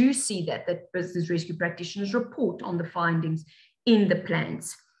 And we do see that business rescue practitioners report on the findings in the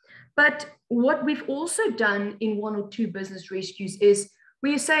plans. But what we've also done in one or two business rescues is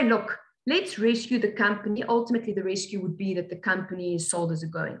where you say, look, let's rescue the company. Ultimately, the rescue would be that the company is sold as a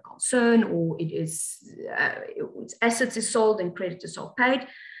going concern, or its assets is sold and creditors are paid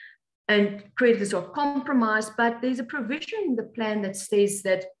and creditors are compromised. But there's a provision in the plan that says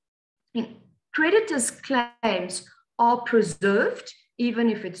that creditors' claims are preserved, even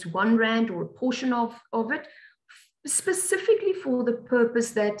if it's R1 or a portion of it, specifically for the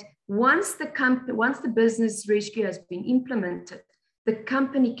purpose that once the business rescue has been implemented, the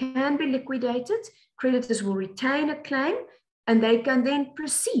company can be liquidated, creditors will retain a claim, and they can then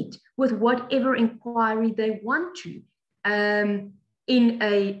proceed with whatever inquiry they want to in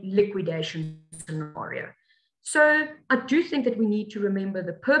a liquidation scenario. So I do think that we need to remember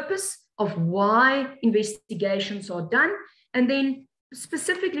the purpose of why investigations are done, and then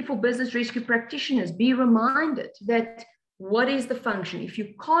specifically for business rescue practitioners, be reminded that what is the function? If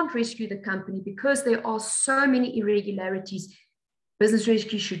you can't rescue the company because there are so many irregularities, business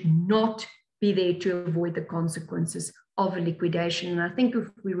rescue should not be there to avoid the consequences of a liquidation. And I think if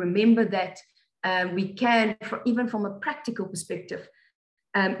we remember that, we can, even from a practical perspective,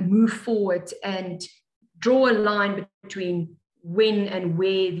 move forward and draw a line between when and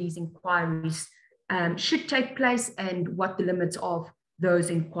where these inquiries should take place and what the limits of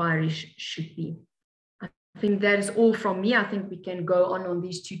those inquiries should be. I think that is all from me. I think we can go on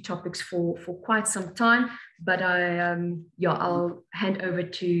these two topics for quite some time, but I'll hand over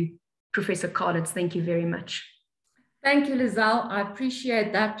to Professor Carlitz. Thank you very much. Thank you, Lizelle. I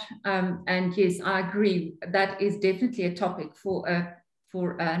appreciate that. And yes, I agree. That is definitely a topic for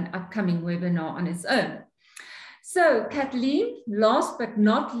an upcoming webinar on its own. So Kathleen, last but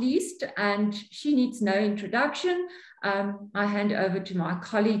not least, and she needs no introduction, I hand over to my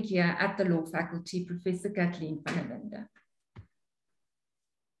colleague here at the Law Faculty, Professor Kathleen van der Linde.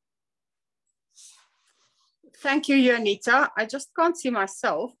 Thank you, Jonita. I just can't see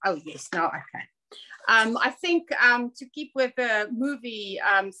myself. Oh, yes, now I can. I think to keep with the movie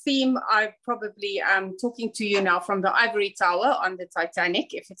theme, I'm probably talking to you now from the ivory tower on the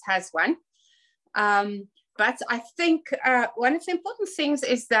Titanic, if it has one. But I think one of the important things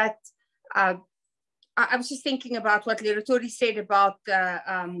is that I was just thinking about what Lerothodi said about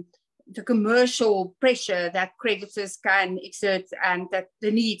the commercial pressure that creditors can exert, and that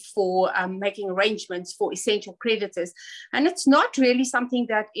the need for making arrangements for essential creditors. And it's not really something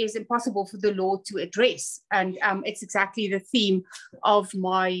that is impossible for the law to address. And it's exactly the theme of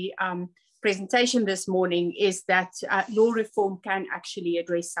my presentation this morning, is that law reform can actually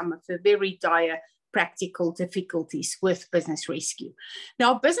address some of the very dire practical difficulties with business rescue.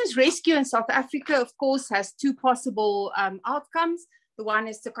 Now, business rescue in South Africa, of course, has two possible outcomes. The one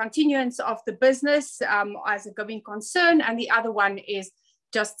is the continuance of the business as a going concern, and the other one is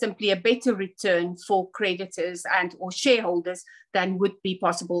just simply a better return for creditors and or shareholders than would be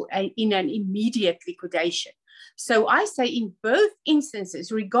possible in an immediate liquidation. So I say in both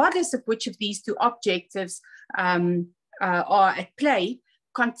instances, regardless of which of these two objectives are at play,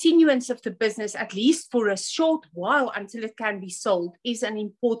 continuance of the business, at least for a short while until it can be sold, is an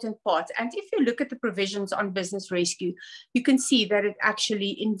important part. And if you look at the provisions on business rescue, you can see that it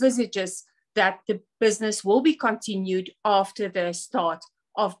actually envisages that the business will be continued after the start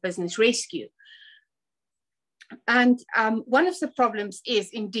of business rescue. And one of the problems is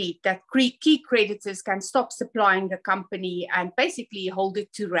indeed that key creditors can stop supplying the company and basically hold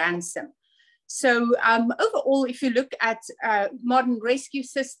it to ransom. So overall, if you look at modern rescue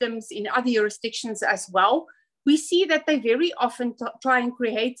systems in other jurisdictions as well, we see that they very often try and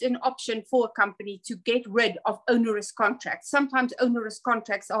create an option for a company to get rid of onerous contracts. Sometimes onerous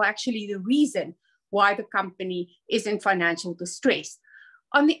contracts are actually the reason why the company is in financial distress.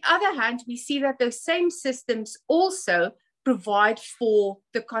 On the other hand, we see that those same systems also provide for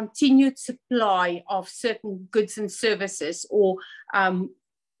the continued supply of certain goods and services, or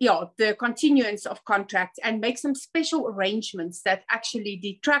the continuance of contracts, and make some special arrangements that actually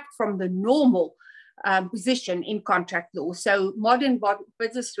detract from the normal position in contract law. So modern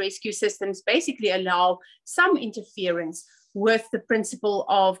business rescue systems basically allow some interference with the principle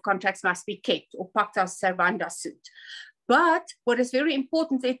of contracts must be kept, or pacta servanda sunt. But what is very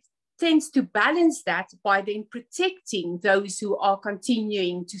important, it tends to balance that by then protecting those who are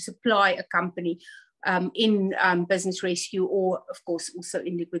continuing to supply a company in business rescue, or of course also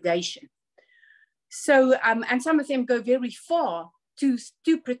in liquidation. So, and some of them go very far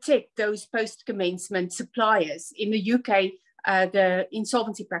to protect those post-commencement suppliers. In the UK, the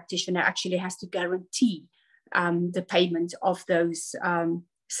insolvency practitioner actually has to guarantee the payment of those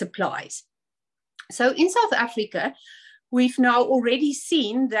supplies. So in South Africa, we've now already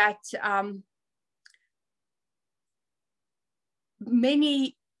seen that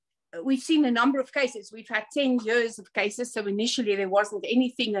we've seen a number of cases. We've had 10 years of cases. So initially there wasn't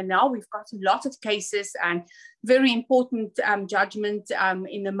anything, and now we've got a lot of cases, and very important judgment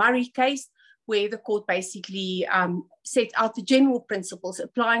in the Murray case, where the court basically set out the general principles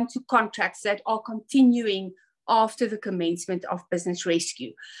applying to contracts that are continuing after the commencement of business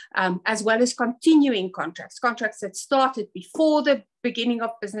rescue, as well as continuing contracts that started before the beginning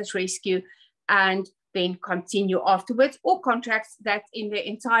of business rescue and then continue afterwards, or contracts that in their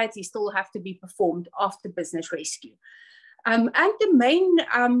entirety still have to be performed after business rescue. And the main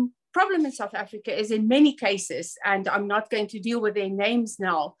problem in South Africa is, in many cases, and I'm not going to deal with their names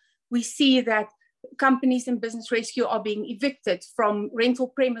now, we see that companies in business rescue are being evicted from rental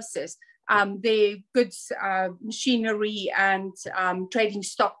premises. Their goods, machinery, and trading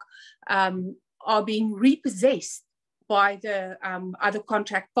stock are being repossessed by the other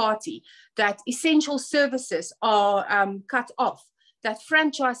contract party, that essential services are cut off, that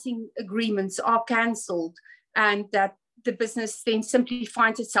franchising agreements are cancelled, and that the business then simply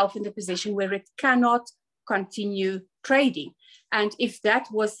finds itself in the position where it cannot continue trading. And if that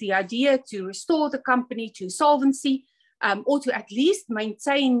was the idea, to restore the company to solvency, or to at least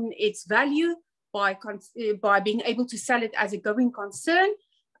maintain its value by being able to sell it as a going concern,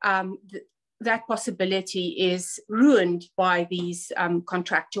 that possibility is ruined by these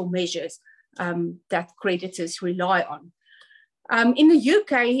contractual measures that creditors rely on. In the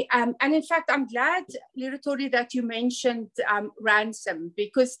UK, and in fact, I'm glad, Lerothodi, that you mentioned ransom,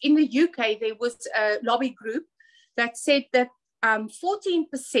 because in the UK, there was a lobby group that said that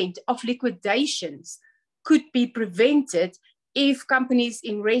 14% of liquidations could be prevented if companies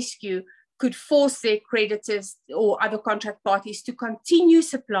in rescue could force their creditors or other contract parties to continue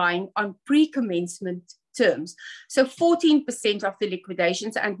supplying on pre-commencement terms. So 14% of the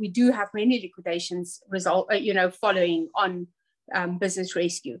liquidations, and we do have many liquidations following on business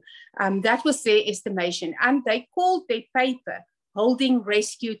rescue. That was their estimation, and they called their paper "Holding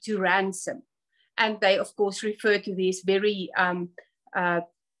Rescue to Ransom," and they, of course, refer to these very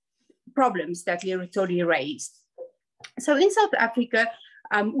problems that Lerothodi raised. So in South Africa,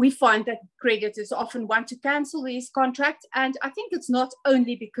 we find that creditors often want to cancel these contracts, and I think it's not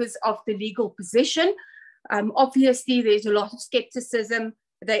only because of the legal position. Obviously, there's a lot of skepticism.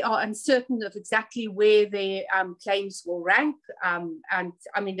 They are uncertain of exactly where their claims will rank, and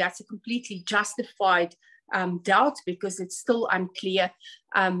I mean, that's a completely justified doubt, because it's still unclear.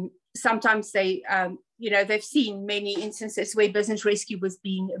 Sometimes they, they've seen many instances where business rescue was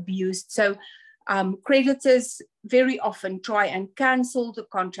being abused. So creditors very often try and cancel the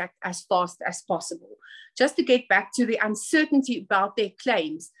contract as fast as possible. Just to get back to the uncertainty about their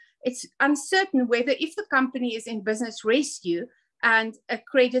claims, it's uncertain whether, if the company is in business rescue and a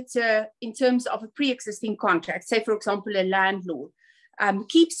creditor, in terms of a pre-existing contract, say for example a landlord,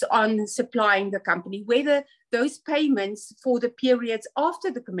 keeps on supplying the company, whether those payments for the periods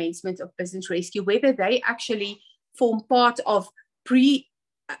after the commencement of business rescue, whether they actually form part of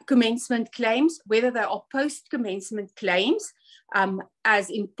pre-commencement claims, whether they are post-commencement claims, as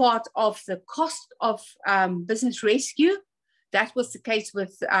in part of the cost of business rescue. That was the case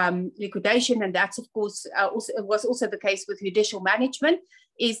with liquidation, and that's of course was also the case with judicial management,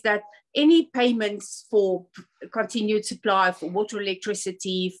 is that any payments for continued supply, for water,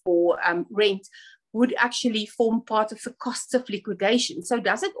 electricity, for rent, would actually form part of the costs of liquidation. So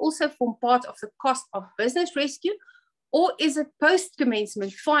does it also form part of the cost of business rescue, or is it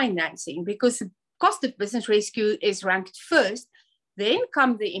post-commencement financing? Because the cost of business rescue is ranked first, then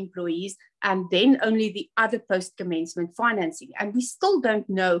come the employees, and then only the other post-commencement financing. And we still don't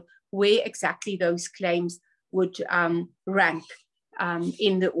know where exactly those claims would rank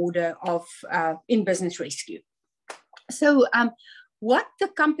in the order of in business rescue. So what the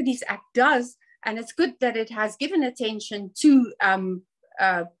Companies Act does, and it's good that it has given attention to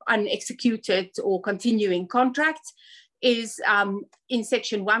unexecuted or continuing contracts, is in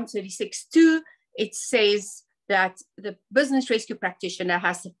section 136(2), it says that the business rescue practitioner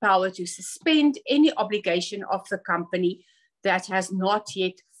has the power to suspend any obligation of the company that has not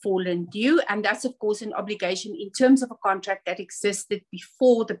yet fallen due. And that's, of course, an obligation in terms of a contract that existed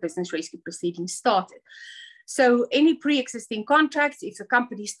before the business rescue proceedings started. So any pre-existing contracts, if the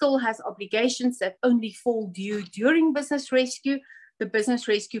company still has obligations that only fall due during business rescue, the business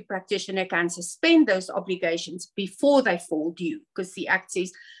rescue practitioner can suspend those obligations before they fall due, because the Act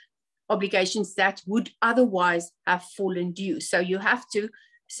says obligations that would otherwise have fallen due. So you have to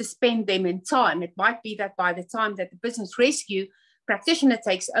suspend them in time. It might be that by the time that the business rescue practitioner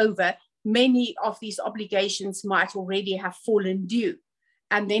takes over, many of these obligations might already have fallen due,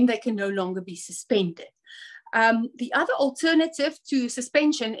 and then they can no longer be suspended. The other alternative to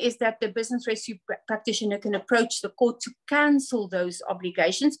suspension is that the business rescue practitioner can approach the court to cancel those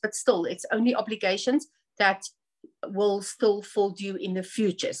obligations, but still it's only obligations that will still fall due in the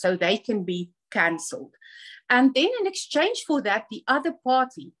future, so they can be cancelled. And then in exchange for that, the other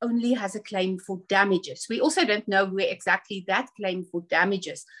party only has a claim for damages. We also don't know where exactly that claim for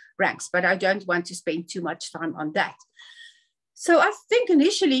damages ranks, but I don't want to spend too much time on that. So I think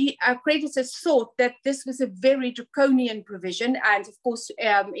initially our creditors thought that this was a very draconian provision. And of course,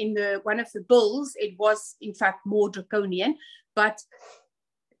 in one of the bills, it was in fact more draconian, but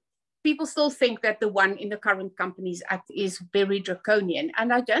people still think that the one in the current Companies Act is very draconian.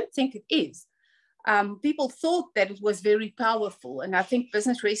 And I don't think it is. People thought that it was very powerful. And I think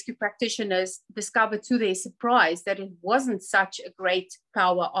business rescue practitioners discovered to their surprise that it wasn't such a great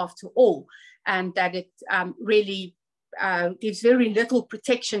power after all, and that it really gives very little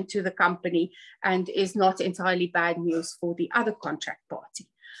protection to the company and is not entirely bad news for the other contract party.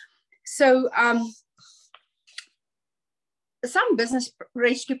 So some business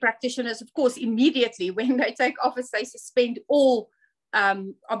rescue practitioners, of course, immediately when they take office, they suspend all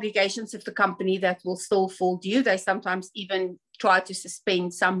obligations of the company that will still fall due. They sometimes even try to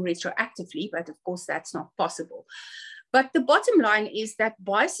suspend some retroactively, but of course that's not possible. But the bottom line is that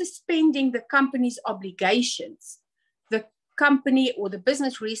by suspending the company's obligations, the company or the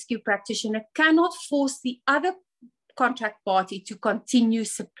business rescue practitioner cannot force the other contract party to continue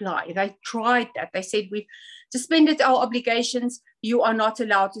supply. They tried that. They said, we've suspended our obligations. You are not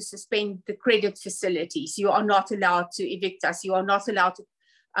allowed to suspend the credit facilities. You are not allowed to evict us. You are not allowed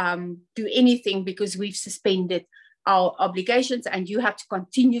to do anything because we've suspended our obligations and you have to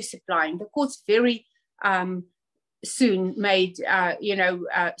continue supplying. The courts very soon made,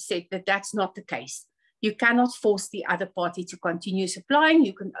 said that that's not the case. You cannot force the other party to continue supplying.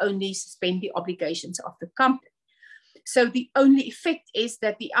 You can only suspend the obligations of the company. So the only effect is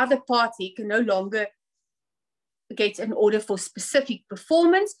that the other party can no longer get an order for specific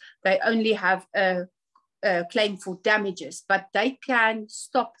performance. They only have a claim for damages, but they can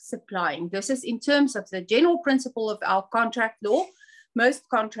stop supplying. This is in terms of the general principle of our contract law. Most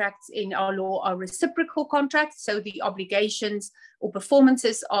contracts in our law are reciprocal contracts, so the obligations or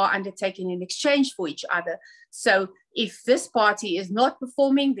performances are undertaken in exchange for each other. So if this party is not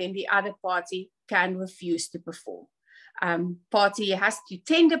performing, then the other party can refuse to perform. Party has to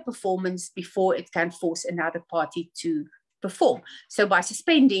tender performance before it can force another party to perform. So by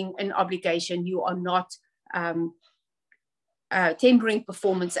suspending an obligation, you are not tendering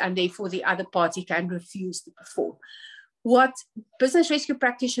performance, and therefore the other party can refuse to perform. What business rescue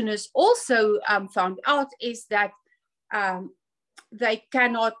practitioners also found out is that they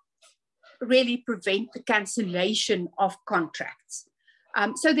cannot really prevent the cancellation of contracts.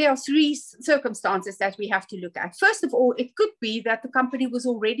 So there are three circumstances that we have to look at. First of all, it could be that the company was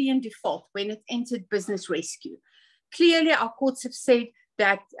already in default when it entered business rescue. Clearly, our courts have said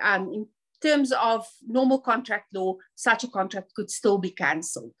that in terms of normal contract law, such a contract could still be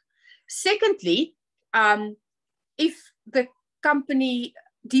cancelled. Secondly, if the company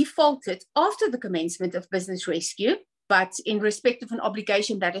defaulted after the commencement of business rescue, but in respect of an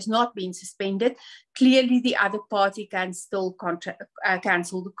obligation that has not been suspended, clearly the other party can still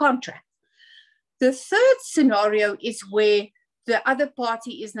cancel the contract. The third scenario is where the other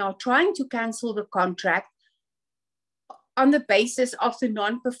party is now trying to cancel the contract on the basis of the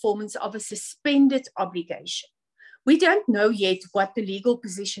non-performance of a suspended obligation. We don't know yet what the legal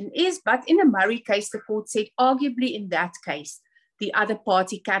position is, but in the Murray case, the court said arguably in that case, the other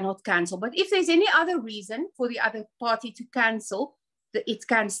party cannot cancel. But if there's any other reason for the other party to cancel, it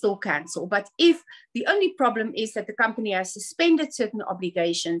can still cancel. But if the only problem is that the company has suspended certain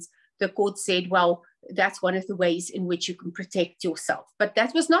obligations, the court said, well, that's one of the ways in which you can protect yourself. But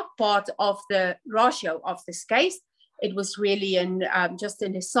that was not part of the ratio of this case. It was really just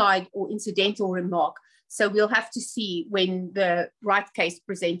an aside or incidental remark. So we'll have to see when the right case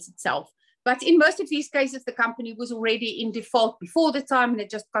presents itself. But in most of these cases, the company was already in default before the time, and it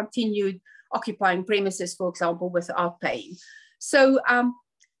just continued occupying premises, for example, without paying. So,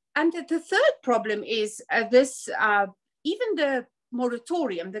 and the third problem is even the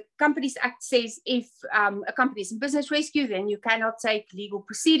moratorium, the Companies Act says if a company is in business rescue, then you cannot take legal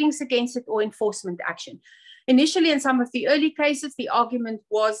proceedings against it or enforcement action. Initially, in some of the early cases, the argument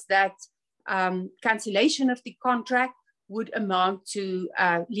was that cancellation of the contract would amount to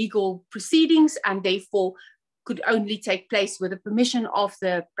legal proceedings and therefore could only take place with the permission of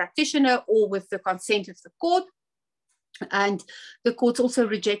the practitioner or with the consent of the court. And the courts also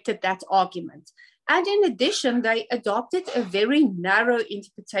rejected that argument. And in addition, they adopted a very narrow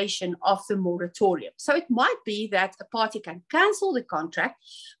interpretation of the moratorium. So it might be that a party can cancel the contract.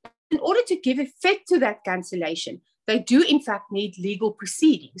 In order to give effect to that cancellation, they do in fact need legal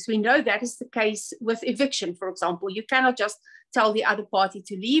proceedings. We know that is the case with eviction, for example. You cannot just tell the other party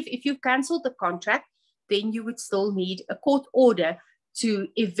to leave. If you've cancelled the contract, then you would still need a court order to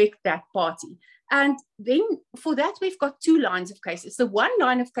evict that party. And then for that, we've got two lines of cases. The one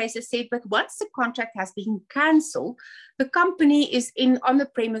line of cases said, but once the contract has been cancelled, the company is on the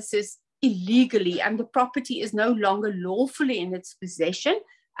premises illegally and the property is no longer lawfully in its possession,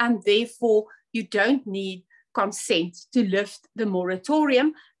 and therefore you don't need consent to lift the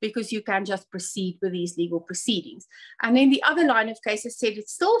moratorium because you can just proceed with these legal proceedings. And then the other line of cases said it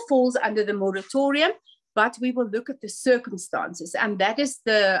still falls under the moratorium, but we will look at the circumstances. And that is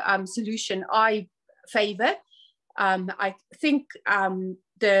the solution I favor. I think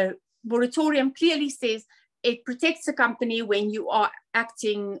the moratorium clearly says it protects the company when you are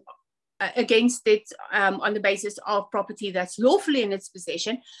acting against it on the basis of property that's lawfully in its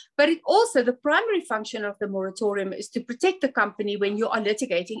possession. But it also, the primary function of the moratorium is to protect the company when you are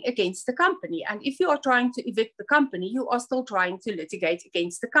litigating against the company. And if you are trying to evict the company, you are still trying to litigate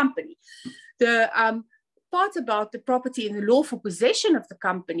against the company. The part about the property in the lawful possession of the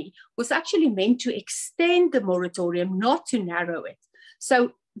company was actually meant to extend the moratorium, not to narrow it.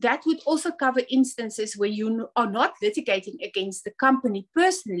 So that would also cover instances where you are not litigating against the company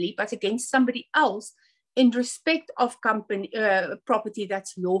personally, but against somebody else in respect of company property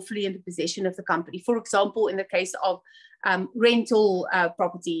that's lawfully in the possession of the company. For example, in the case of rental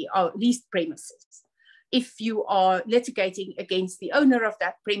property or leased premises. If you are litigating against the owner of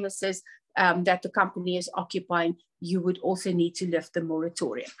that premises that the company is occupying, you would also need to lift the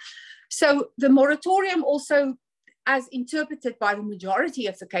moratorium. So the moratorium also, as interpreted by the majority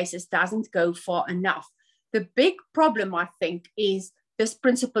of the cases, doesn't go far enough. The big problem, I think, is this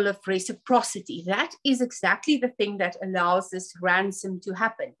principle of reciprocity. That is exactly the thing that allows this ransom to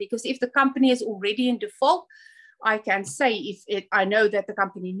happen. Because if the company is already in default, I can say, I know that the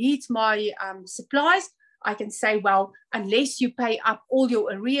company needs my supplies, I can say, well, unless you pay up all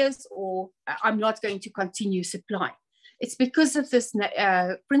your arrears, or I'm not going to continue supplying. It's because of this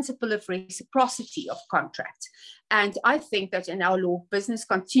principle of reciprocity of contracts. And I think that in our law, business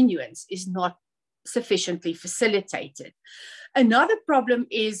continuance is not sufficiently facilitated. Another problem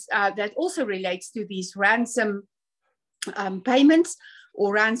is that also relates to these ransom payments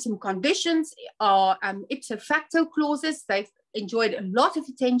or ransom conditions are ipso facto clauses. They've enjoyed a lot of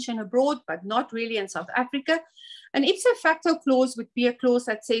attention abroad, but not really in South Africa. An ipso facto clause would be a clause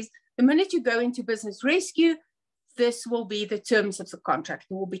that says the minute you go into business rescue, this will be the terms of the contract.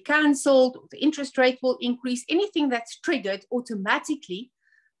 It will be cancelled, or the interest rate will increase, anything that's triggered automatically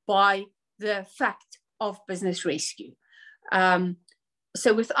by the fact of business rescue.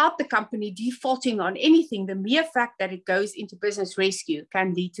 So without the company defaulting on anything, the mere fact that it goes into business rescue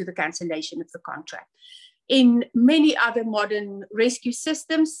can lead to the cancellation of the contract. In many other modern rescue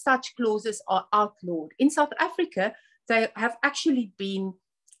systems, such clauses are outlawed. In South Africa, they have actually been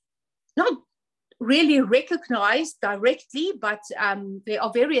not really recognized directly, but there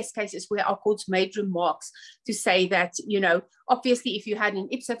are various cases where our courts made remarks to say that, you know, obviously if you had an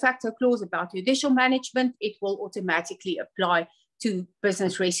ipso facto clause about judicial management, it will automatically apply to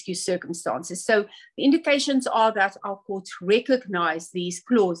business rescue circumstances. So the indications are that our courts recognize these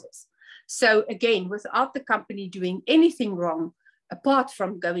clauses. So again, without the company doing anything wrong, apart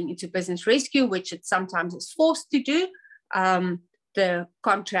from going into business rescue, which it sometimes is forced to do, the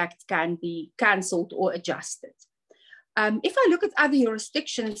contract can be cancelled or adjusted. If I look at other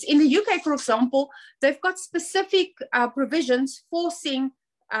jurisdictions, in the UK, for example, they've got specific provisions forcing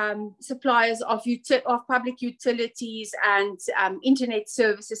suppliers of public utilities and internet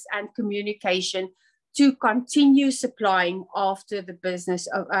services and communication to continue supplying after the business,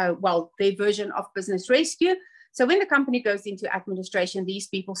 their version of business rescue. So when the company goes into administration, these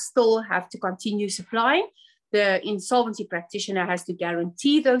people still have to continue supplying. The insolvency practitioner has to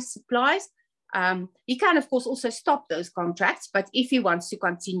guarantee those supplies. He can, of course, also stop those contracts, but if he wants to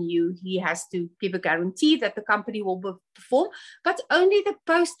continue, he has to give a guarantee that the company will perform, but only the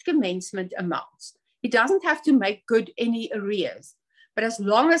post-commencement amounts. He doesn't have to make good any arrears. But as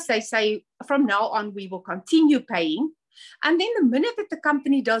long as they say, from now on, we will continue paying, and then the minute that the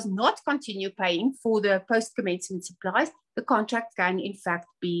company does not continue paying for the post-commencement supplies, the contract can, in fact,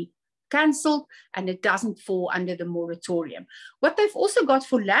 be cancelled, and it doesn't fall under the moratorium. What they've also got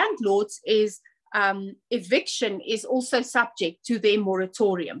for landlords is eviction is also subject to their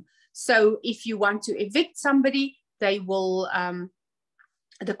moratorium. So if you want to evict somebody, they will,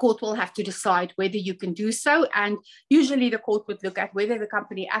 the court will have to decide whether you can do so. And usually the court would look at whether the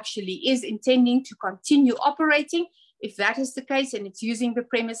company actually is intending to continue operating. If that is the case and it's using the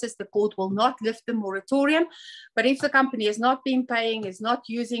premises, the court will not lift the moratorium. But if the company has not been paying, is not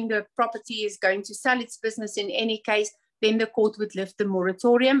using the property, is going to sell its business in any case, then the court would lift the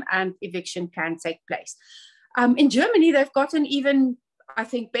moratorium and eviction can take place. In Germany, they've got an even, I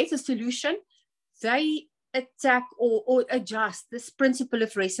think, better solution. They attack or adjust this principle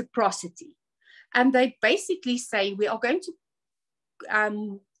of reciprocity. And they basically say we are going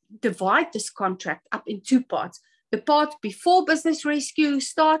to divide this contract up in two parts. The part before business rescue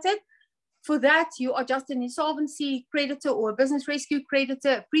started, for that you are just an insolvency creditor or a business rescue creditor,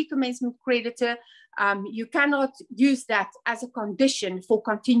 a pre-commencement creditor. You cannot use that as a condition for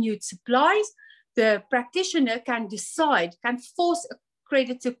continued supplies. The practitioner can decide, can force a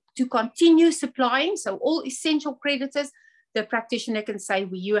creditor to continue supplying. So all essential creditors, the practitioner can say,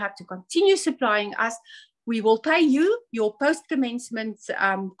 well, you have to continue supplying us. We will pay you your post-commencement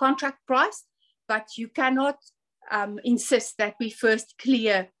contract price, but you cannot insist that we first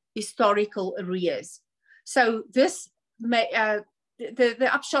clear historical arrears. So this may, the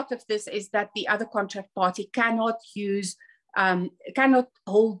upshot of this is that the other contract party cannot use, cannot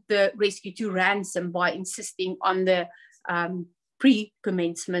hold the rescue to ransom by insisting on the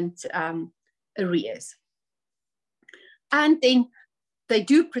pre-commencement arrears. And then they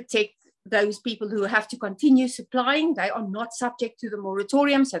do protect those people who have to continue supplying. They are not subject to the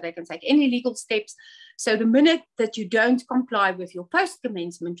moratorium, so they can take any legal steps. So the minute that you don't comply with your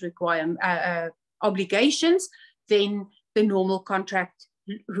post-commencement obligations, then the normal contract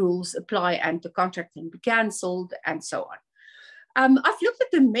rules apply and the contract can be cancelled and so on. I've looked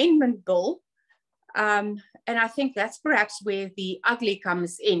at the amendment bill, and I think that's perhaps where the ugly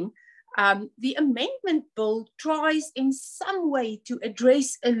comes in. The amendment bill tries in some way to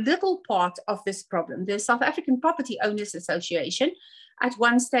address a little part of this problem. The South African Property Owners Association at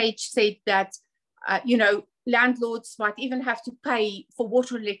one stage said that, landlords might even have to pay for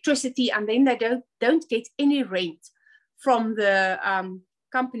water and electricity, and then they don't get any rent from the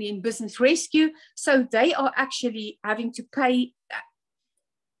company in business rescue. So they are actually having to pay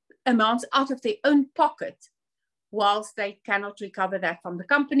amounts out of their own pocket, whilst they cannot recover that from the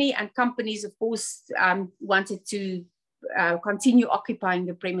company. And companies, of course, wanted to continue occupying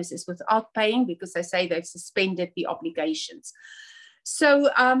the premises without paying because they say they've suspended the obligations.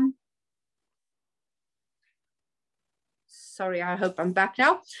 So, sorry, I hope I'm back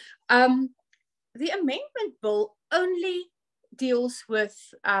now. The amendment bill only deals with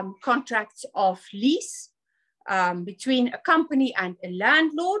contracts of lease between a company and a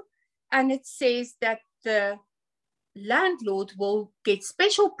landlord. And it says that the landlord will get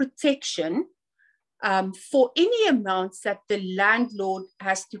special protection for any amounts that the landlord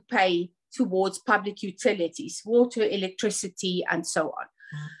has to pay towards public utilities, water, electricity, and so on.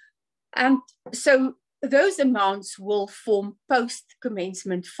 And so those amounts will form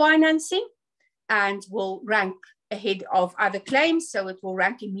post-commencement financing and will rank ahead of other claims. So it will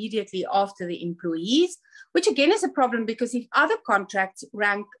rank immediately after the employees, which again is a problem because if other contracts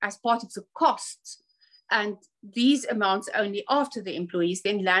rank as part of the costs, and these amounts only after the employees,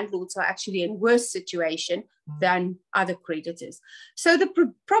 then landlords are actually in worse situation than other creditors. So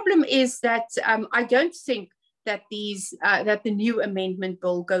the problem is that I don't think that that the new amendment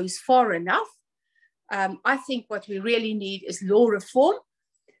bill goes far enough. I think what we really need is law reform.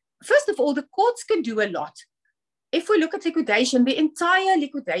 First of all, the courts can do a lot. If we look at liquidation, the entire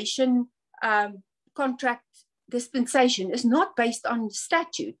liquidation contract dispensation is not based on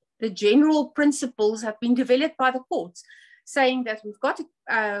statute. The general principles have been developed by the courts, saying that we've got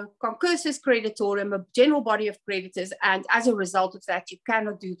a concursus creditorum, a general body of creditors, and as a result of that, you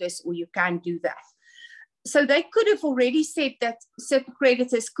cannot do this or you can do that. So they could have already said that certain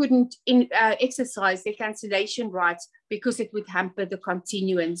creditors couldn't exercise their cancellation rights because it would hamper the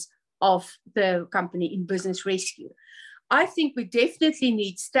continuance of the company in business rescue. I think we definitely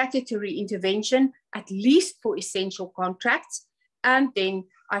need statutory intervention, at least for essential contracts. And then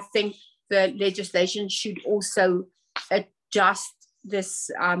I think the legislation should also adjust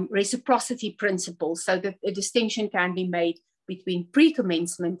this reciprocity principle so that a distinction can be made between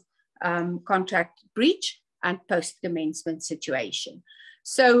pre-commencement contract breach and post-commencement situation.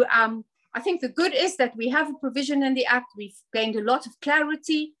 So I think the good is that we have a provision in the Act. We've gained a lot of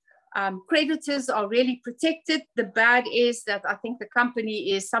clarity. Creditors are really protected. The bad is that I think the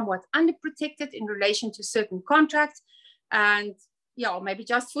company is somewhat underprotected in relation to certain contracts. And yeah, maybe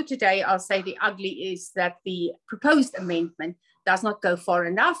just for today, I'll say the ugly is that the proposed amendment does not go far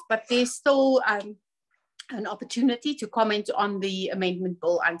enough, but there's still an opportunity to comment on the amendment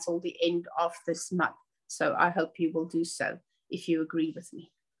bill until the end of this month. So I hope you will do so if you agree with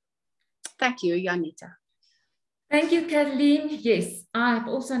me. Thank you, Janita. Thank you, Kathleen. Yes, I've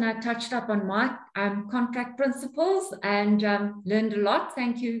also now touched up on my contract principles and learned a lot.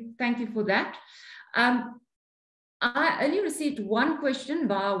 Thank you for that. I only received one question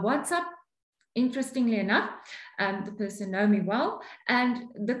via WhatsApp, interestingly enough. The person knows me well, and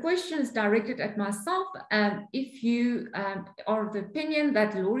the question is directed at myself. If you are of the opinion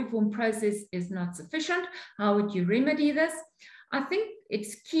that the law reform process is not sufficient, how would you remedy this? I think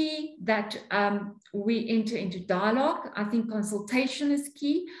it's key that we enter into dialogue. I think consultation is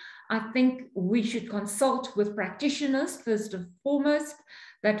key. I think we should consult with practitioners first and foremost,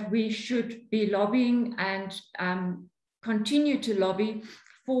 that we should be lobbying and continue to lobby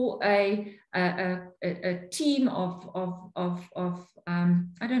for a team of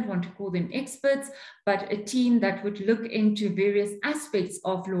I don't want to call them experts, but a team that would look into various aspects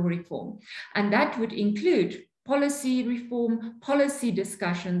of law reform. And that would include policy reform, policy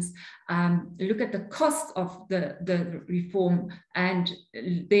discussions, look at the cost of the reform, and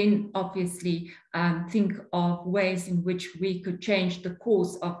then obviously think of ways in which we could change the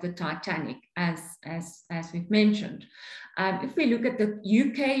course of the Titanic, as we've mentioned. If we look at the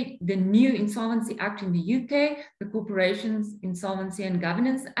UK, the new Insolvency Act in the UK, the Corporations Insolvency and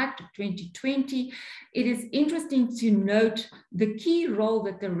Governance Act of 2020, it is interesting to note the key role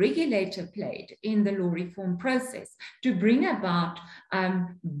that the regulator played in the law reform process to bring about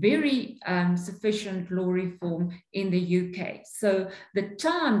very sufficient law reform in the UK. So the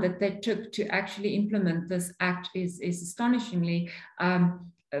time that they took to actually implement this act is astonishingly in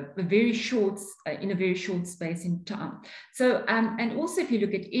a very short space in time. So, and also if you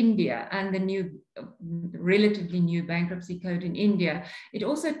look at India and the new, relatively new bankruptcy code in India, it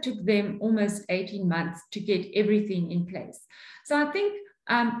also took them almost 18 months to get everything in place. So I think,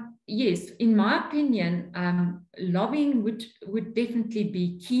 yes, in my opinion, lobbying would definitely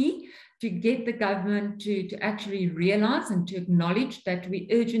be key to get the government to actually realize and to acknowledge that we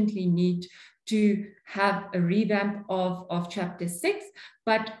urgently need to have a revamp of Chapter 6.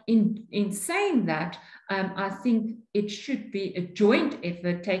 But in saying that, I think it should be a joint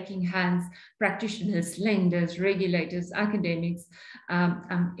effort, taking hands, practitioners, lenders, regulators, academics,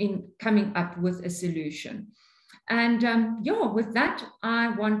 in coming up with a solution. And yeah, with that, I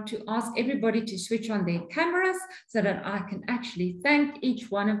want to ask everybody to switch on their cameras so that I can actually thank each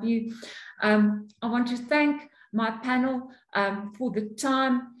one of you. I want to thank my panel for the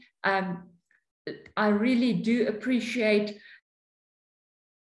time. I really do appreciate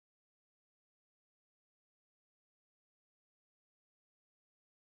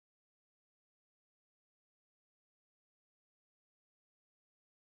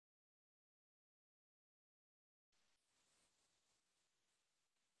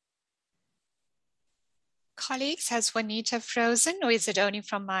colleagues. Has Juanita frozen, or is it only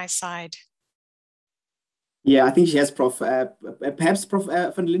from my side? Yeah, I think she has, Prof. Perhaps Prof.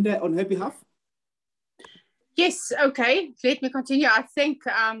 van Linde on her behalf? Yes, okay, let me continue. I think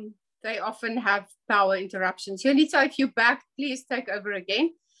they often have power interruptions. Janita, if you're back, please take over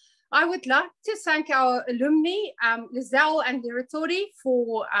again. I would like to thank our alumni, Lizelle and Lerothodi,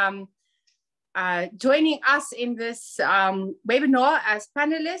 for joining us in this webinar as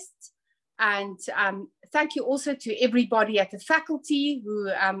panelists. And thank you also to everybody at the faculty who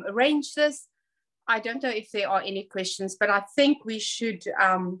arranged this. I don't know if there are any questions, but I think we should,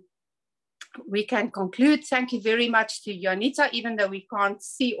 we can conclude. Thank you very much to Janita, even though we can't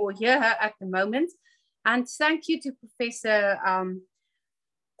see or hear her at the moment. And thank you to Professor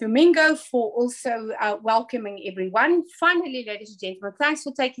Domingo for also welcoming everyone. Finally, ladies and gentlemen, thanks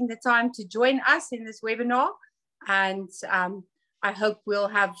for taking the time to join us in this webinar. And I hope we'll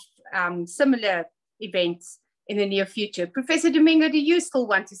have similar events in the near future. Professor Domingo, do you still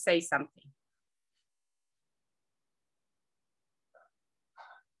want to say something?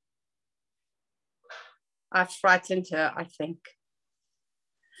 I've frightened her, I think.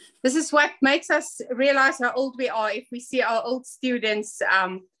 This is what makes us realize how old we are if we see our old students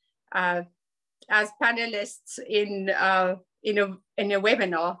as panelists in a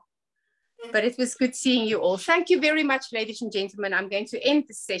webinar. But it was good seeing you all. Thank you very much, ladies and gentlemen. I'm going to end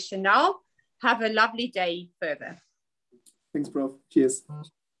the session now. Have a lovely day further. Thanks, Prof. Cheers.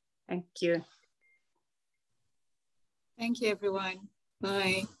 Thank you. Thank you, everyone.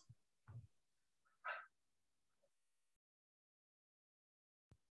 Bye.